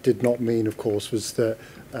 What that did not mean, of course, was that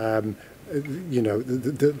the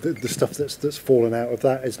stuff that's fallen out of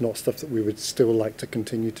that is not stuff that we would still like to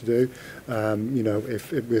continue to do.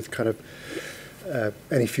 If with kind of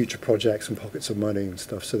any future projects and pockets of money and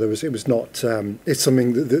stuff. So it was not. It's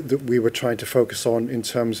something that we were trying to focus on in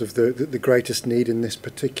terms of the greatest need in this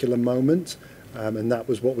particular moment, and that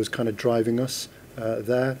was what was kind of driving us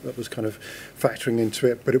there. That was kind of factoring into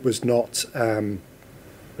it, but it was not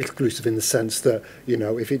exclusive in the sense that, you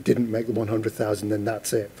know, if it didn't make the 100,000, then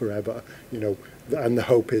that's it forever. You know, and the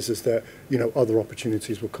hope is that, you know, other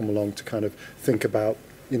opportunities will come along to kind of think about,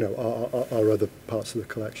 you know, our other parts of the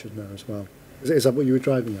collection now as well. Is that what you were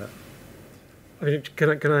driving at? I mean, can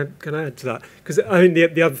I add to that? Because I mean,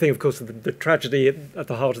 the other thing, of course, the tragedy at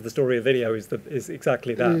the heart of the story of video is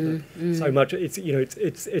exactly that. So much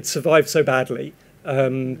it's survived so badly,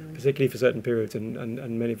 particularly for certain periods,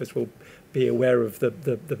 and many of us will be aware of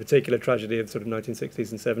the particular tragedy of sort of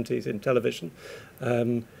 1960s and 70s in television,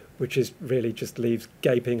 which is really just leaves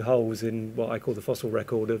gaping holes in what I call the fossil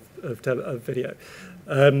record of video.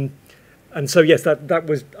 And so yes, that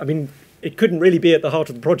was, I mean, it couldn't really be at the heart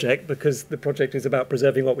of the project because the project is about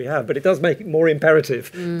preserving what we have, but it does make it more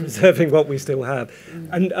imperative, preserving what we still have.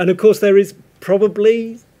 And of course there is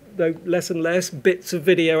probably, though less and less, bits of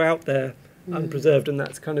video out there unpreserved, and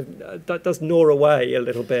that's kind of, that does gnaw away a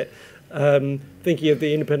little bit. Thinking of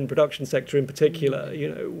the independent production sector in particular, you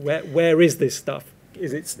know, where is this stuff?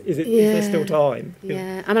 Is there still time?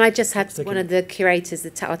 Yeah, I mean, I just had one of the curators,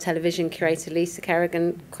 our television curator, Lisa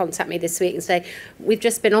Kerrigan, contact me this week and say, we've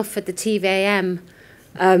just been offered the TVAM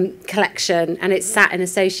collection, and it's sat in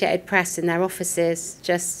Associated Press in their offices,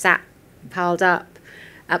 just sat piled up.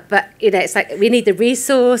 But, you know, it's like we need the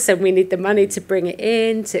resource and we need the money to bring it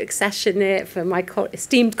in, to accession it, for my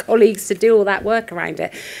esteemed colleagues to do all that work around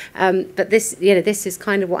it. But this, you know, this is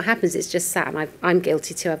kind of what happens. It's just sat, and I'm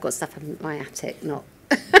guilty too. I've got stuff in my attic, not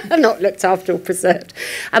looked after or preserved.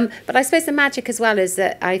 But I suppose the magic as well is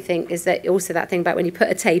that, I think, is that also that thing about when you put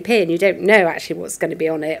a tape in, you don't know actually what's going to be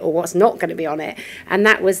on it or what's not going to be on it. And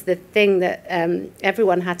that was the thing that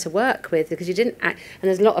everyone had to work with, because you didn't and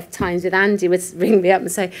there's a lot of times with Andy would ring me up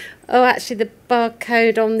and say, oh, actually the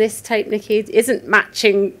barcode on this tape, Nikki, isn't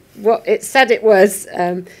matching what it said it was.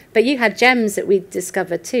 But you had gems that we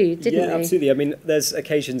discovered too, didn't you? Yeah, absolutely. I mean, there's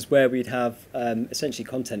occasions where we'd have essentially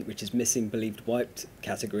content which is missing believed wiped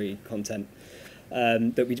category content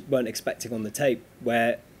that we weren't expecting on the tape,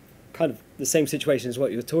 where kind of the same situation as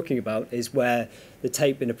what you were talking about is where the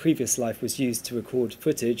tape in a previous life was used to record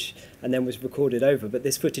footage and then was recorded over, but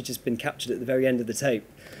this footage has been captured at the very end of the tape.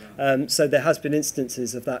 So there has been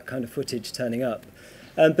instances of that kind of footage turning up.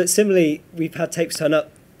 But similarly, we've had tapes turn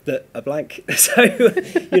up that are blank. So,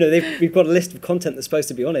 you know, we've got a list of content that's supposed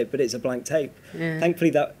to be on it, but it's a blank tape. Yeah. Thankfully,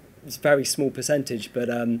 that is a very small percentage, but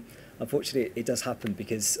unfortunately, it does happen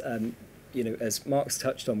because, you know, as Mark's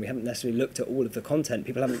touched on, we haven't necessarily looked at all of the content.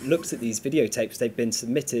 People haven't looked at these videotapes. They've been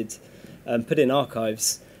submitted, put in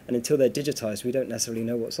archives, and until they're digitised, we don't necessarily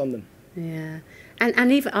know what's on them. Yeah.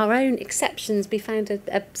 And even our own exceptions, we found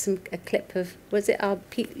a clip of, was it our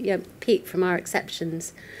Pete from our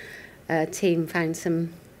exceptions team found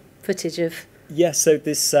some footage of. Yes, so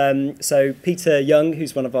this so Peter Young,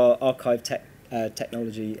 who's one of our archive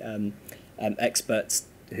technology experts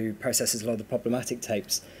who processes a lot of the problematic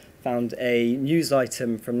tapes, found a news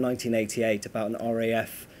item from 1988 about an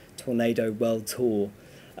RAF tornado world tour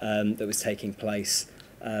that was taking place.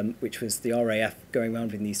 Which was the RAF going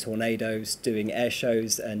around in these tornadoes, doing air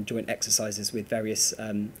shows and joint exercises with various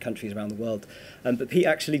countries around the world. But Pete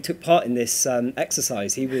actually took part in this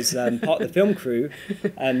exercise. He was part of the film crew.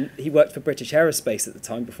 He worked for British Aerospace at the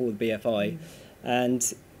time, before the BFI.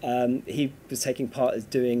 And he was taking part as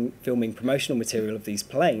filming promotional material of these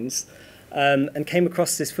planes, and came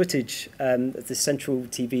across this footage, this central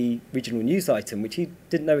TV regional news item, which he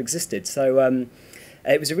didn't know existed. So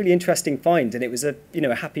it was a really interesting find, and it was a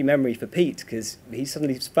happy memory for Pete, because he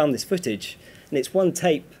suddenly found this footage, and it's one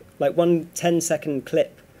tape, like one 10-second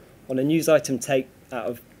clip on a news item tape out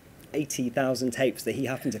of 80,000 tapes that he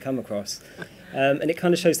happened to come across, and it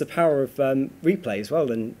kind of shows the power of replay as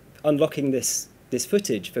well, and unlocking this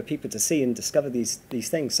footage for people to see and discover these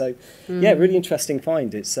things. So yeah, really interesting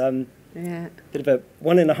find. It's a bit of a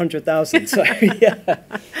 1 in 100,000. So yeah,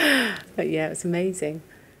 but yeah, it's amazing.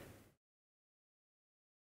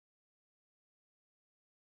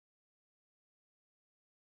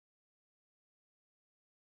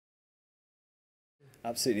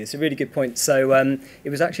 Absolutely, it's a really good point. So it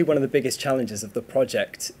was actually one of the biggest challenges of the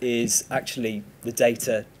project is actually the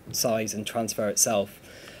data size and transfer itself.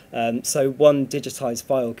 So one digitised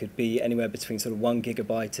file could be anywhere between sort of 1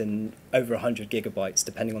 gigabyte and over 100 gigabytes,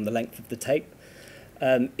 depending on the length of the tape.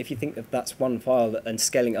 If you think of that's one file and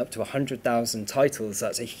scaling up to 100,000 titles,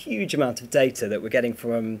 that's a huge amount of data that we're getting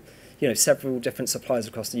from several different suppliers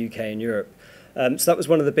across the UK and Europe. So that was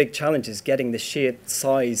one of the big challenges, getting the sheer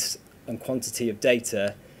size and quantity of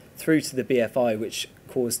data through to the BFI, which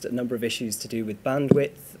caused a number of issues to do with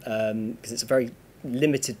bandwidth, because it's a very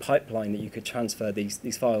limited pipeline that you could transfer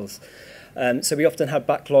these files. So we often had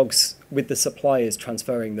backlogs with the suppliers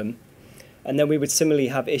transferring them. And then we would similarly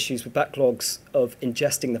have issues with backlogs of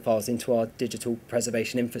ingesting the files into our digital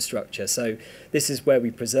preservation infrastructure. So this is where we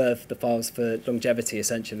preserve the files for longevity,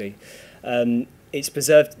 essentially. It's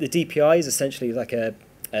preserved, the DPI is essentially like a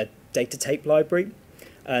data tape library.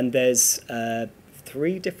 And there's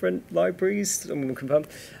 3 different libraries, I'm going to confirm,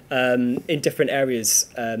 in different areas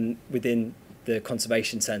within the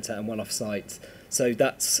conservation centre and one off-site. So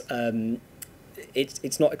that's,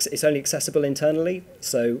 it's only accessible internally.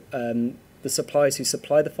 So the suppliers who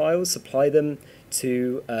supply the files supply them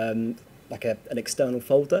to like an external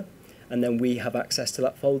folder, and then we have access to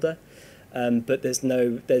that folder. But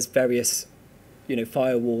there's various,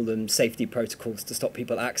 firewall and safety protocols to stop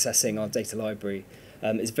people accessing our data library.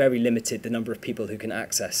 It's very limited, the number of people who can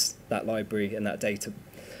access that library and that data.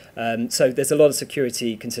 So there's a lot of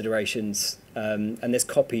security considerations, and there's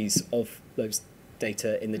copies of those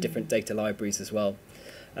data in the different data libraries as well.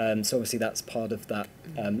 So obviously that's part of that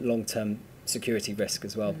long-term security risk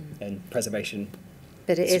as well, and preservation.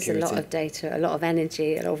 But it is a lot of data, a lot of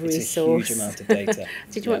energy, a lot of resource. It's a huge amount of data.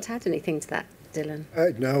 Did you want to add anything to that, Dylan?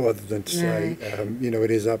 No, other than to say,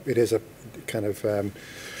 it is a kind of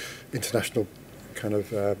international kind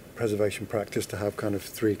of preservation practice to have kind of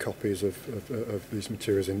 3 copies of these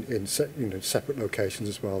materials in separate locations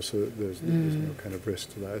as well, so that there's no kind of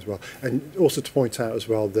risk to that as well. And also to point out as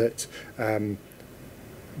well that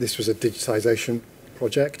this was a digitisation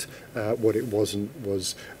project. What it wasn't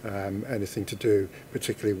was anything to do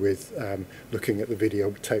particularly with looking at the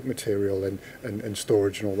videotape material and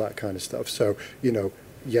storage and all that kind of stuff. So,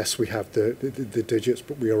 yes, we have the digits,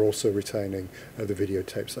 but we are also retaining the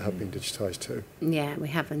videotapes that have been digitised too. Yeah, we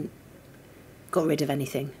haven't got rid of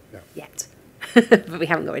anything yet, but we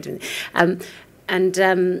haven't got rid of anything.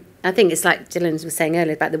 I think it's like Dylan was saying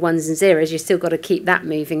earlier about the 1s and 0s. You've still got to keep that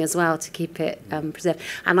moving as well to keep it preserved.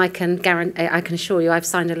 And I can assure you, I've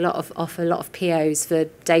signed off a lot of POs for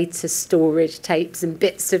data storage tapes and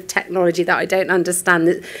bits of technology that I don't understand,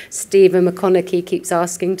 that Stephen McConaughey keeps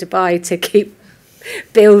asking to buy to keep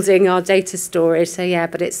building our data storage. So yeah,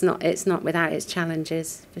 but it's not without its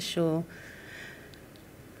challenges, for sure.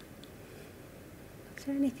 Is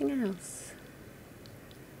there anything else?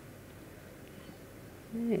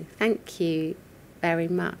 No, thank you very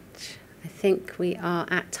much. I think we are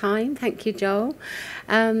at time. Thank you, Joel.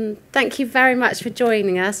 Thank you very much for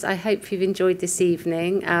joining us. I hope you've enjoyed this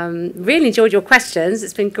evening. Really enjoyed your questions.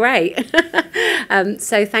 It's been great.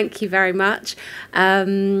 So thank you very much.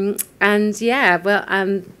 And yeah,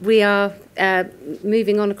 well, we are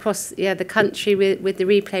moving on across the country with the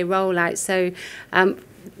replay rollout. So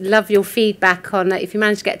love your feedback on if you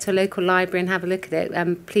manage to get to a local library and have a look at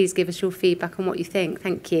it. Please give us your feedback on what you think.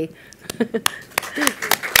 Thank you.